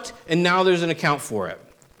sucked, and now there's an account for it.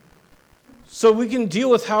 So we can deal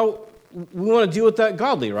with how we want to deal with that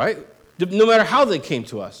godly, right? No matter how they came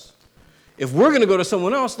to us. If we're going to go to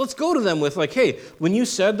someone else, let's go to them with like, hey, when you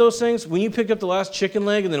said those things, when you picked up the last chicken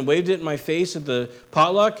leg and then waved it in my face at the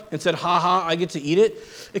potluck and said, ha ha, I get to eat it,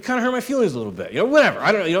 it kind of hurt my feelings a little bit. Whatever.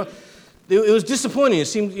 I don't know. It was disappointing. It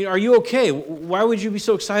seemed, are you okay? Why would you be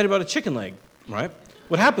so excited about a chicken leg, right?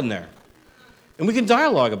 What happened there? And we can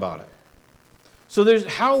dialogue about it. So there's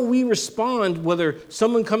how we respond, whether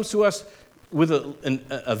someone comes to us with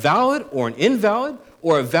a valid or an invalid,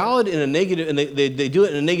 or a valid in a negative, and they do it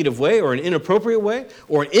in a negative way or an inappropriate way,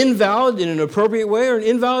 or an invalid in an appropriate way or an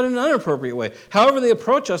invalid in an inappropriate way. However they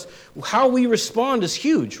approach us, how we respond is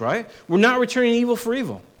huge, right? We're not returning evil for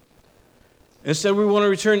evil. Instead, we want to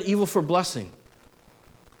return evil for blessing.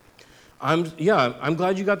 I'm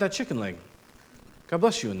glad you got that chicken leg. God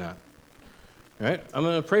bless you in that. Right? I'm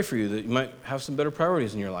going to pray for you that you might have some better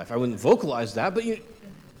priorities in your life. I wouldn't vocalize that, but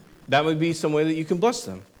that would be some way that you can bless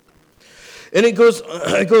them. And it goes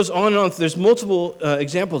on and on. There's multiple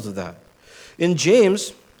examples of that. In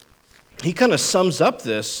James, he kind of sums up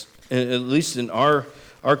this, at least in our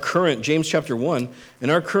current, James chapter 1, in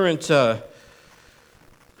our current,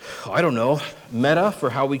 meta for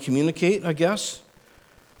how we communicate, I guess.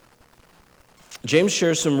 James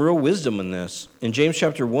shares some real wisdom in this. In James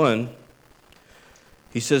chapter 1,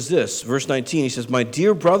 he says this, verse 19, he says, my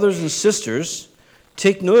dear brothers and sisters,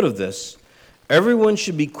 take note of this. Everyone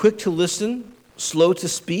should be quick to listen, slow to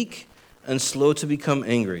speak, and slow to become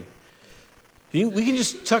angry. We can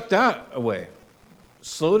just tuck that away.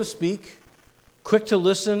 Slow to speak, quick to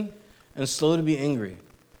listen, and slow to be angry.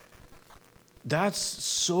 That's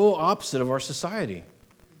so opposite of our society.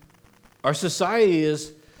 Our society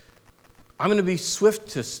is, I'm going to be swift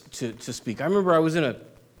to speak. I remember I was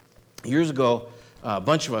years ago, a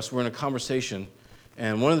bunch of us were in a conversation,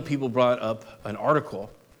 and one of the people brought up an article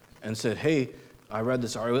and said, hey, I read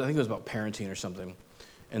this article, I think it was about parenting or something,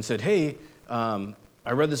 and said, hey,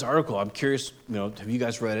 I read this article. I'm curious, have you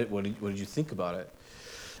guys read it? What did you think about it?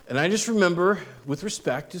 And I just remember, with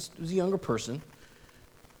respect, it was a younger person,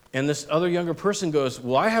 and this other younger person goes,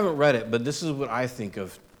 well, I haven't read it, but this is what I think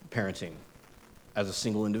of parenting as a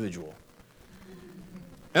single individual.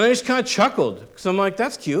 And I just kind of chuckled, because I'm like,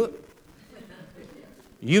 that's cute.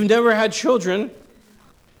 You've never had children,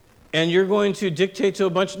 and you're going to dictate to a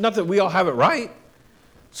bunch, not that we all have it right.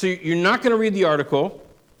 So you're not going to read the article,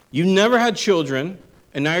 you never had children,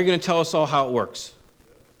 and now you're going to tell us all how it works.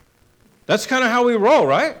 That's kind of how we roll,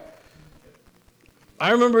 right?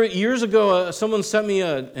 I remember years ago, someone sent me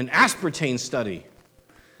an aspartame study.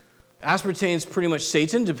 Aspartame is pretty much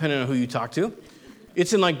Satan, depending on who you talk to.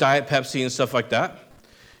 It's in like Diet Pepsi and stuff like that.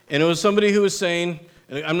 And it was somebody who was saying,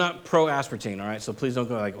 and I'm not pro-aspartame, all right? So please don't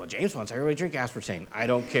go like, well, James wants everybody to drink aspartame. I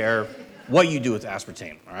don't care what you do with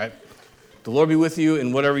aspartame, all right? The Lord be with you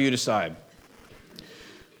in whatever you decide.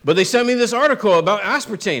 But they sent me this article about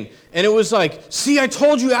aspartame, and it was like, see, I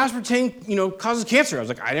told you aspartame, causes cancer. I was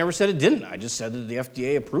like, I never said it didn't. I just said that the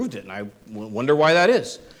FDA approved it, and I wonder why that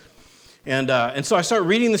is. And so I started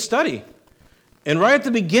reading the study. And right at the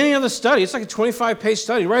beginning of the study, it's like a 25-page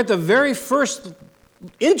study, right at the very first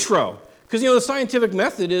intro, because, the scientific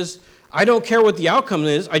method is, I don't care what the outcome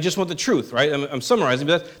is, I just want the truth, right? I'm summarizing,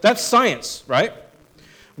 but that's science, right?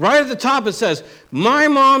 Right at the top it says, my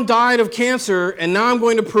mom died of cancer, and now I'm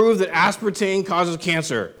going to prove that aspartame causes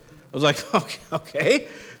cancer. I was like, okay,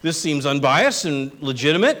 this seems unbiased and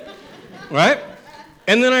legitimate, right?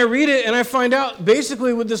 And then I read it, and I find out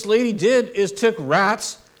basically what this lady did is took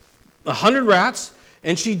 100 rats,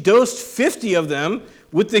 and she dosed 50 of them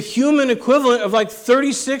with the human equivalent of like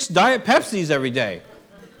 36 Diet Pepsis every day.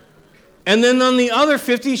 And then on the other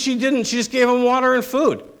 50, she didn't. She just gave them water and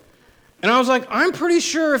food. And I was like, I'm pretty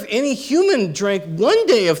sure if any human drank one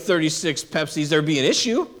day of 36 Pepsis, there'd be an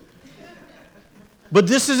issue. But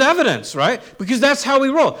this is evidence, right? Because that's how we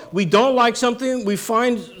roll. We don't like something, we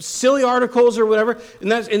find silly articles or whatever,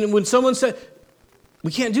 and when someone said,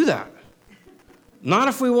 we can't do that. Not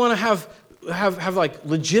if we want to have like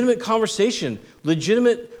legitimate conversation,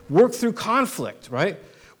 legitimate work through conflict, right?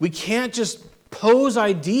 We can't just pose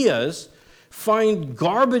ideas, find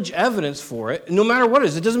garbage evidence for it, no matter what it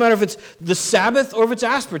is. It doesn't matter if it's the Sabbath or if it's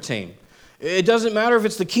aspartame. It doesn't matter if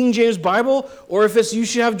it's the King James Bible or if it's you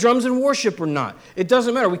should have drums and worship or not. It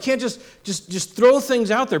doesn't matter. We can't just throw things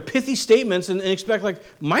out there, pithy statements, and expect like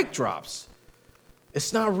mic drops.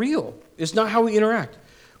 It's not real. It's not how we interact.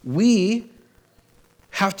 We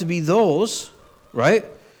have to be those, right,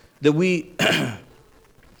 that we,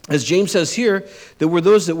 as James says here, that we're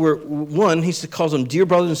those that were, one, he calls them dear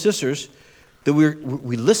brothers and sisters, that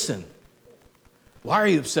we listen. Why are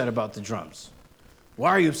you upset about the drums? Why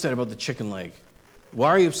are you upset about the chicken leg? Why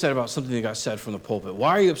are you upset about something that got said from the pulpit?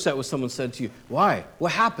 Why are you upset with someone said to you? Why?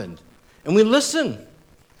 What happened? And we listen,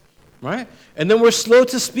 right? And then we're slow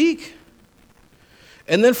to speak.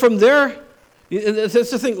 And then from there, that's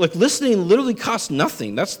the thing, like listening literally costs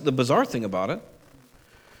nothing. That's the bizarre thing about it.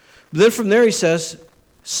 But then from there he says,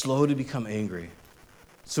 slow to become angry.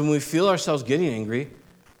 So when we feel ourselves getting angry,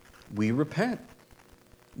 we repent.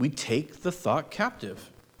 We take the thought captive.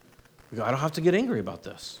 We go, I don't have to get angry about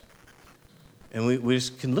this. And we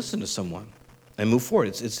just can listen to someone and move forward.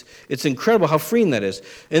 It's incredible how freeing that is.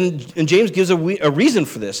 And James gives a reason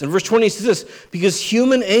for this. In verse 20 he says this, because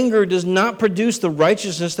human anger does not produce the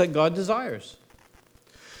righteousness that God desires.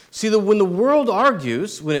 See, when the world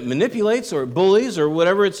argues, when it manipulates or bullies or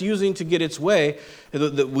whatever it's using to get its way,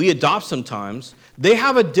 that we adopt sometimes, they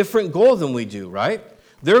have a different goal than we do, right?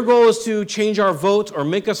 Their goal is to change our vote or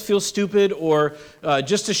make us feel stupid or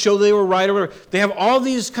just to show they were right or whatever. They have all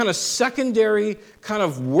these kind of secondary, kind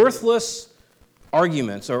of worthless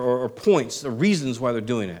arguments or points, or reasons why they're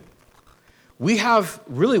doing it. We have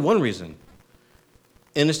really one reason,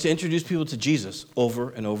 and it's to introduce people to Jesus over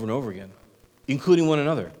and over and over again, including one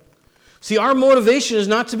another. See, our motivation is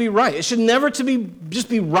not to be right. It should never just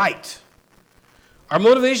be right. Our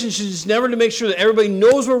motivation should just never to make sure that everybody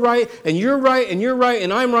knows we're right, and you're right,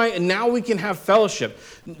 and I'm right, and now we can have fellowship.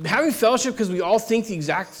 Having fellowship because we all think the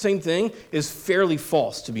exact same thing is fairly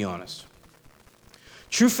false, to be honest.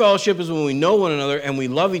 True fellowship is when we know one another and we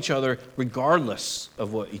love each other regardless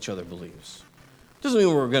of what each other believes. It doesn't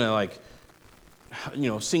mean we're going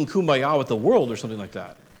to, sing Kumbaya with the world or something like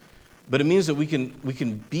that. But it means that we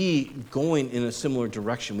can be going in a similar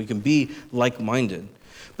direction. We can be like-minded.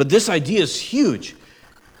 But this idea is huge.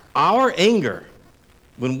 Our anger,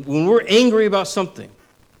 when we're angry about something,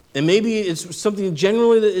 and maybe it's something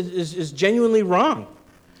genuinely that is genuinely wrong,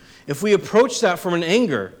 if we approach that from an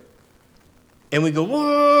anger and we go,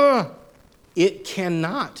 whoa, it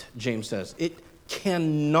cannot, James says, it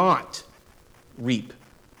cannot reap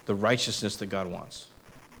the righteousness that God wants.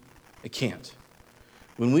 It can't.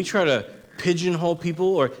 When we try to pigeonhole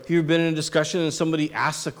people, or if you've been in a discussion and somebody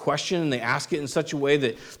asks a question and they ask it in such a way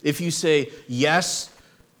that if you say yes,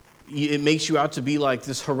 it makes you out to be like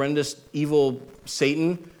this horrendous, evil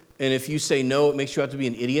Satan, and if you say no, it makes you out to be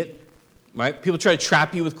an idiot, right? People try to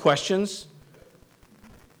trap you with questions.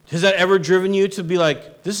 Has that ever driven you to be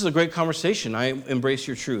like, this is a great conversation, I embrace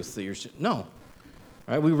your truth? No,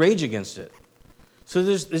 right? We rage against it. So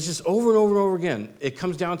there's just over and over and over again. It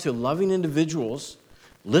comes down to loving individuals,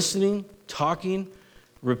 listening, talking,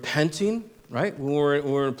 repenting, right? When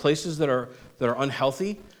we're in places that are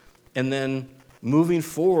unhealthy, and then moving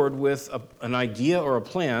forward with an idea or a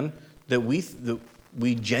plan that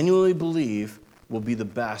we genuinely believe will be the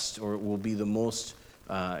best or will be the most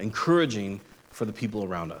encouraging for the people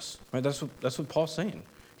around us. Right? That's what Paul's saying.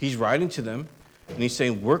 He's writing to them, and he's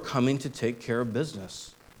saying, we're coming to take care of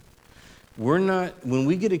business. When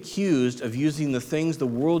we get accused of using the things the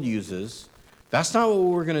world uses, that's not what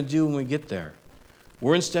we're going to do when we get there.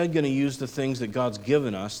 We're instead going to use the things that God's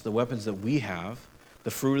given us, the weapons that we have, the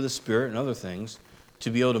fruit of the Spirit and other things, to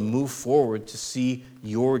be able to move forward to see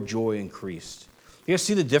your joy increased. You guys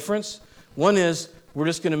see the difference? One is we're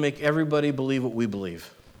just going to make everybody believe what we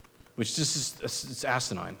believe, which just it's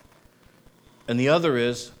asinine. And the other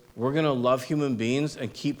is we're going to love human beings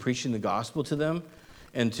and keep preaching the gospel to them.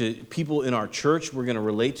 And to people in our church, we're going to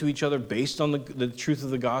relate to each other based on the truth of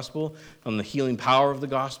the gospel, on the healing power of the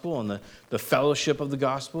gospel, on the fellowship of the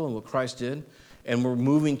gospel and what Christ did. And we're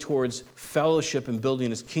moving towards fellowship and building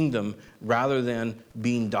his kingdom rather than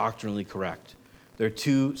being doctrinally correct. They're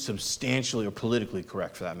two substantially, or politically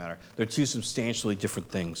correct for that matter, they're two substantially different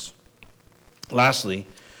things. Lastly,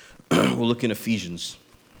 we'll look in Ephesians.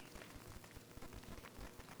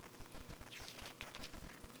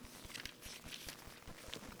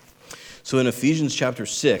 So in Ephesians chapter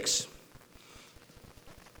 6,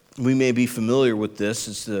 we may be familiar with this.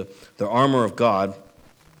 It's the armor of God.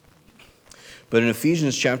 But in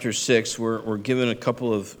Ephesians chapter 6, we're given a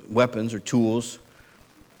couple of weapons or tools.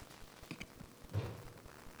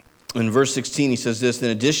 In verse 16, he says this, "In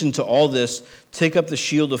addition to all this, take up the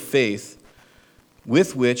shield of faith,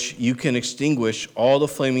 with which you can extinguish all the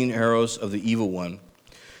flaming arrows of the evil one.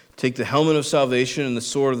 Take the helmet of salvation and the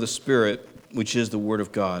sword of the Spirit, which is the word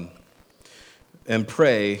of God. And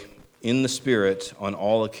pray in the Spirit on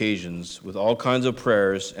all occasions, with all kinds of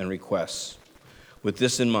prayers and requests. With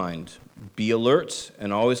this in mind, be alert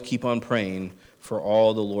and always keep on praying for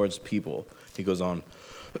all the Lord's people." He goes on.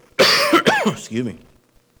 Excuse me.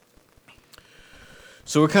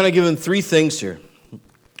 So we're kind of given three things here.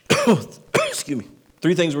 Excuse me.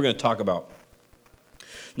 Three things we're going to talk about.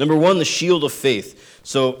 Number one, the shield of faith.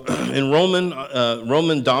 So in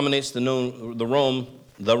Rome dominates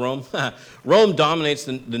Rome dominates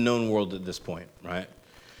the known world at this point, right?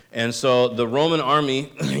 And so the Roman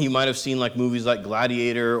army, you might have seen like movies like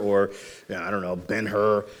Gladiator or, I don't know,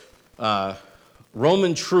 Ben-Hur.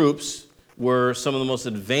 Roman troops were some of the most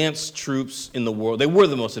advanced troops in the world. They were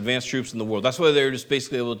the most advanced troops in the world. That's why they were just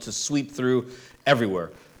basically able to sweep through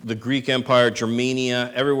everywhere. The Greek Empire,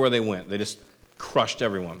 Germania, everywhere they went. They just crushed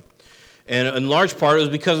everyone. And in large part, it was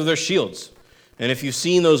because of their shields. And if you've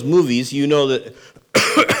seen those movies, you know that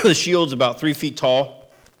the shield's about 3 feet tall.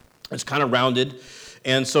 It's kind of rounded.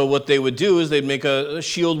 And so what they would do is they'd make a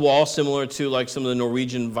shield wall similar to like some of the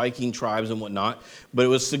Norwegian Viking tribes and whatnot, but it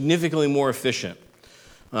was significantly more efficient.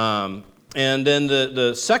 And then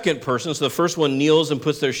the second person, so the first one kneels and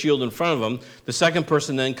puts their shield in front of them. The second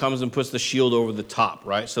person then comes and puts the shield over the top,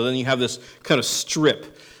 right? So then you have this kind of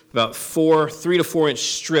strip, about 3 to 4 inch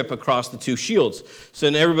strip across the two shields. So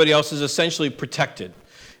then everybody else is essentially protected.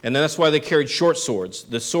 And then that's why they carried short swords.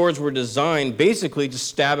 The swords were designed basically to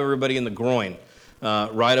stab everybody in the groin,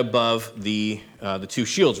 right above the two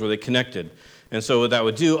shields where they connected. And so what that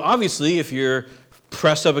would do, obviously, if you're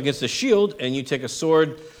pressed up against the shield and you take a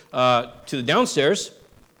sword to the downstairs,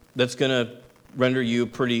 that's going to render you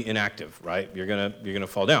pretty inactive, right? You're gonna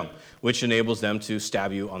fall down, which enables them to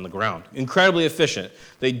stab you on the ground. Incredibly efficient.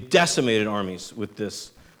 They decimated armies with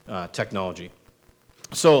this technology.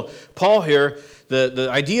 So Paul here, the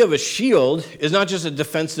idea of a shield is not just a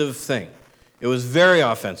defensive thing. It was very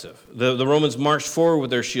offensive. The Romans marched forward with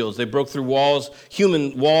their shields. They broke through walls,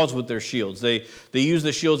 human walls with their shields. They used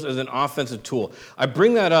the shields as an offensive tool. I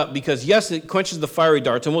bring that up because, yes, it quenches the fiery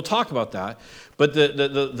darts, and we'll talk about that. But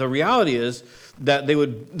the reality is that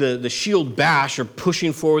the shield bash or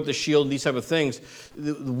pushing forward the shield, these type of things,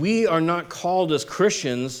 we are not called as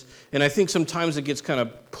Christians, and I think sometimes it gets kind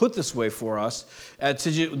of put this way for us,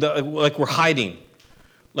 like we're hiding.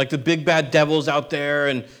 Like the big bad devil's out there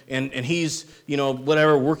and he's,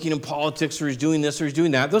 whatever, working in politics or he's doing this or he's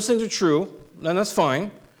doing that. Those things are true, and that's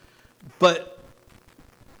fine. But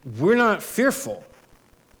we're not fearful,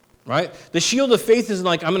 right? The shield of faith isn't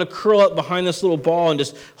like I'm going to curl up behind this little ball and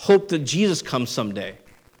just hope that Jesus comes someday.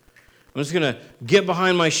 I'm just going to get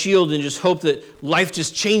behind my shield and just hope that life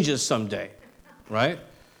just changes someday, right?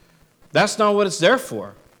 That's not what it's there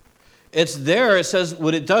for. It's there, it says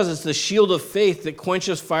what it does, it's the shield of faith that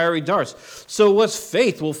quenches fiery darts. So what's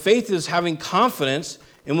faith? Well, faith is having confidence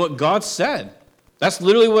in what God said. That's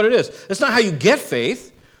literally what it is. It's not how you get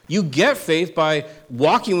faith. You get faith by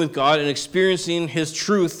walking with God and experiencing His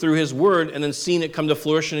truth through His Word and then seeing it come to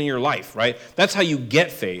fruition in your life, right? That's how you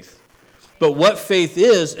get faith. But what faith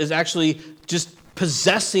is actually just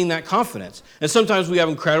possessing that confidence. And sometimes we have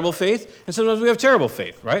incredible faith, and sometimes we have terrible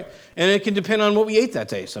faith, right? And it can depend on what we ate that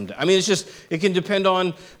day someday. I mean, it can depend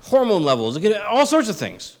on hormone levels. All sorts of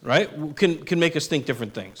things, right? Can make us think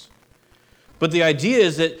different things. But the idea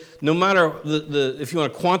is that no matter if you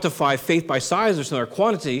want to quantify faith by size or some other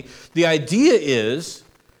quantity, the idea is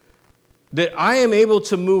that I am able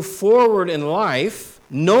to move forward in life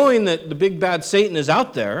knowing that the big bad Satan is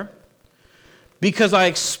out there, because I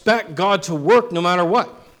expect God to work no matter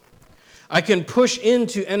what. I can push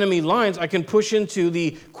into enemy lines. I can push into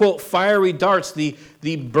the, quote, fiery darts, the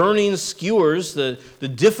burning skewers, the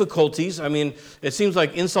difficulties. I mean, it seems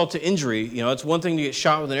like insult to injury. It's one thing to get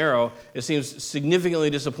shot with an arrow. It seems significantly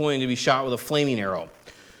disappointing to be shot with a flaming arrow,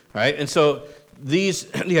 right? And so the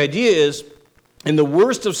idea is, in the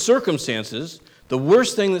worst of circumstances, the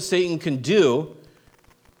worst thing that Satan can do,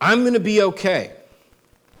 I'm going to be okay.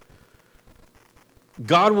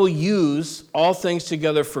 God will use all things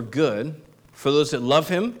together for good for those that love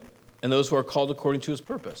Him and those who are called according to His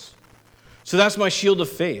purpose. So that's my shield of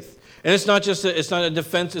faith. And it's not just it's not a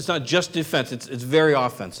defense, it's not just defense, it's very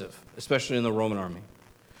offensive, especially in the Roman army.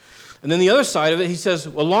 And then the other side of it, he says,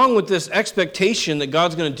 along with this expectation that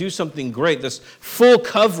God's going to do something great, this full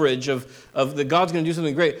coverage of that God's going to do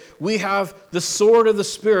something great, we have the sword of the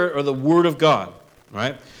Spirit, or the Word of God,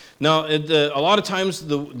 right? Now, a lot of times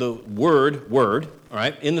the word, all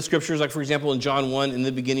right, in the Scriptures, like for example in John 1, in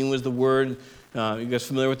the beginning was the Word. You guys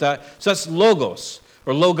familiar with that? So that's logos,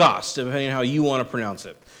 or logos, depending on how you want to pronounce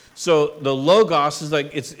it. So the logos is like,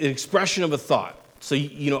 it's an expression of a thought. So,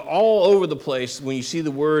 all over the place, when you see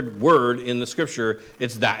the word in the Scripture,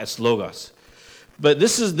 it's logos. But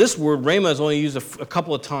this word, rhema, is only used a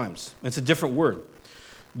couple of times. It's a different word.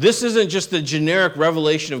 This isn't just the generic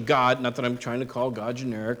revelation of God, not that I'm trying to call God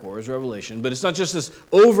generic or his revelation, but it's not just this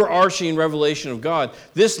overarching revelation of God.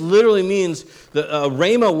 This literally means the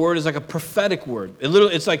rhema word is like a prophetic word.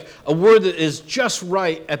 It's like a word that is just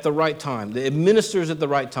right at the right time, that it ministers at the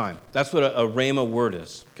right time. That's what a rhema word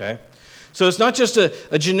is, okay? So it's not just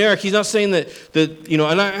a generic. He's not saying that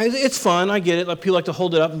it's fun. I get it. Like, people like to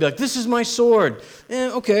hold it up and be like, this is my sword.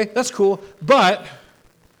 Okay, that's cool. But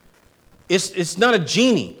it's not a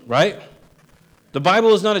genie, right? The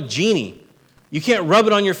Bible is not a genie. You can't rub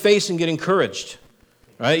it on your face and get encouraged,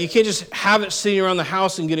 right? You can't just have it sitting around the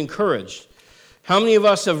house and get encouraged. How many of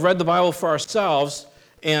us have read the Bible for ourselves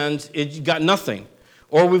and it got nothing?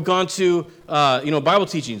 Or we've gone to Bible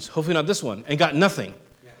teachings, hopefully not this one, and got nothing,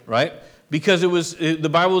 right? Because the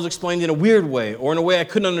Bible was explained in a weird way, or in a way I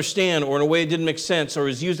couldn't understand, or in a way it didn't make sense, or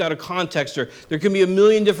is used out of context, or there can be a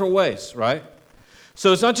million different ways, right?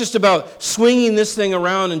 So it's not just about swinging this thing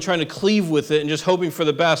around and trying to cleave with it and just hoping for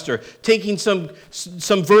the best, or taking some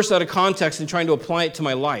verse out of context and trying to apply it to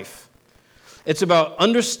my life. It's about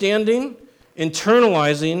understanding,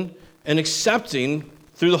 internalizing, and accepting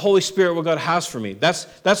through the Holy Spirit what God has for me. That's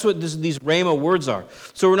what these rhema words are.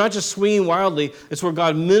 So we're not just swinging wildly. It's where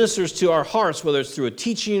God ministers to our hearts, whether it's through a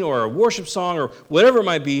teaching or a worship song or whatever it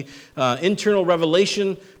might be, internal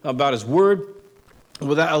revelation about his word.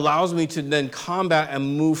 Well, that allows me to then combat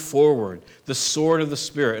and move forward, the sword of the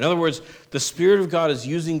Spirit. In other words, the Spirit of God is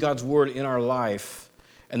using God's word in our life,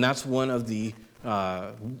 and that's one of the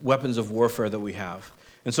weapons of warfare that we have.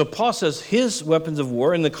 And so Paul says his weapons of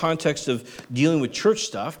war, in the context of dealing with church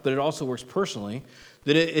stuff, but it also works personally,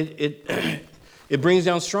 that it brings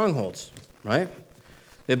down strongholds, right?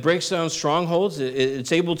 It breaks down strongholds.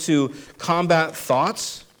 It's able to combat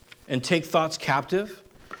thoughts and take thoughts captive.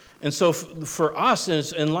 And so for us,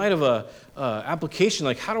 in light of a application,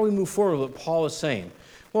 like how do we move forward with what Paul is saying?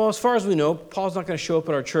 Well, as far as we know, Paul's not going to show up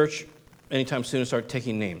at our church anytime soon and start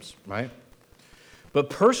taking names, right?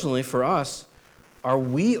 But personally, for us, are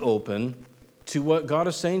we open to what God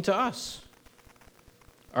is saying to us?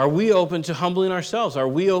 Are we open to humbling ourselves? Are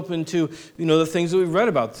we open to, the things that we've read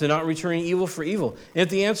about, to not returning evil for evil? And if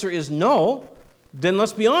the answer is no, then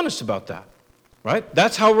let's be honest about that, right?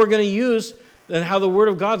 That's how we're going to use and how the Word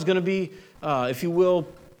of God's going to be, if you will,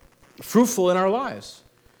 fruitful in our lives,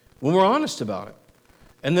 when we're honest about it.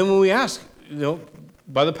 And then when we ask,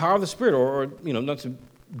 by the power of the Spirit, or not to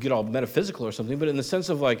get all metaphysical or something, but in the sense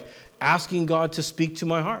of like asking God to speak to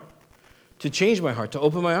my heart, to change my heart, to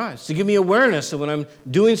open my eyes, to give me awareness of when I'm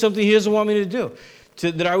doing something He doesn't want me to do,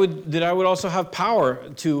 that I would also have power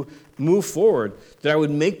to move forward, that I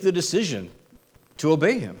would make the decision to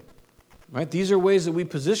obey Him. Right? These are ways that we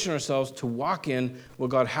position ourselves to walk in what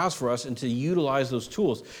God has for us and to utilize those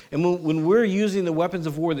tools. And when we're using the weapons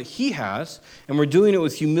of war that He has, and we're doing it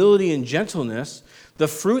with humility and gentleness, the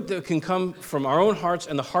fruit that can come from our own hearts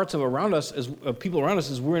and the hearts of people around us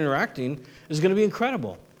as we're interacting is going to be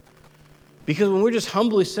incredible. Because when we're just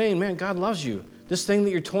humbly saying, man, God loves you. This thing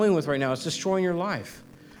that you're toying with right now is destroying your life.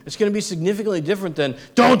 It's going to be significantly different than,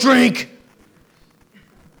 don't drink,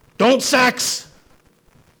 don't sex,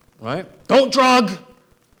 right? Don't drug.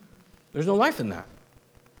 There's no life in that.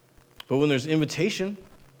 But when there's invitation,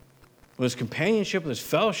 when there's companionship, when there's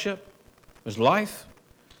fellowship, there's life,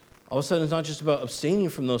 all of a sudden it's not just about abstaining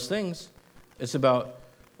from those things. It's about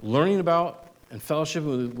learning about and fellowship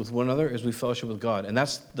with one another as we fellowship with God. And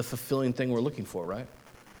that's the fulfilling thing we're looking for, right?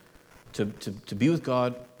 To be with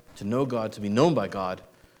God, to know God, to be known by God,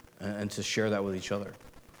 and to share that with each other.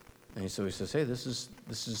 And so he says, hey, this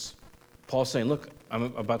is Paul's saying, look, I'm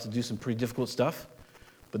about to do some pretty difficult stuff,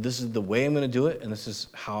 but this is the way I'm going to do it, and this is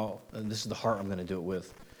the heart I'm going to do it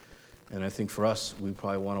with. And I think for us, we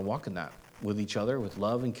probably want to walk in that with each other, with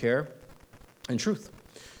love and care and truth.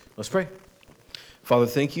 Let's pray. Father,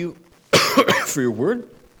 thank you for your word,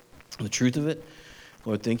 the truth of it.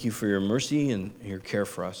 Lord, thank you for your mercy and your care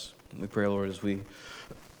for us. We pray, Lord, as we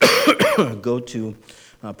go to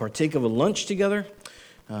partake of a lunch together,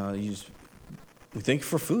 we thank you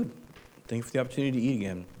for food. Thank you for the opportunity to eat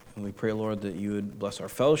again. And we pray, Lord, that you would bless our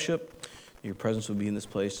fellowship, that your presence would be in this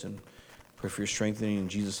place, and pray for your strengthening in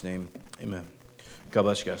Jesus' name. Amen. God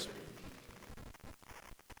bless you guys.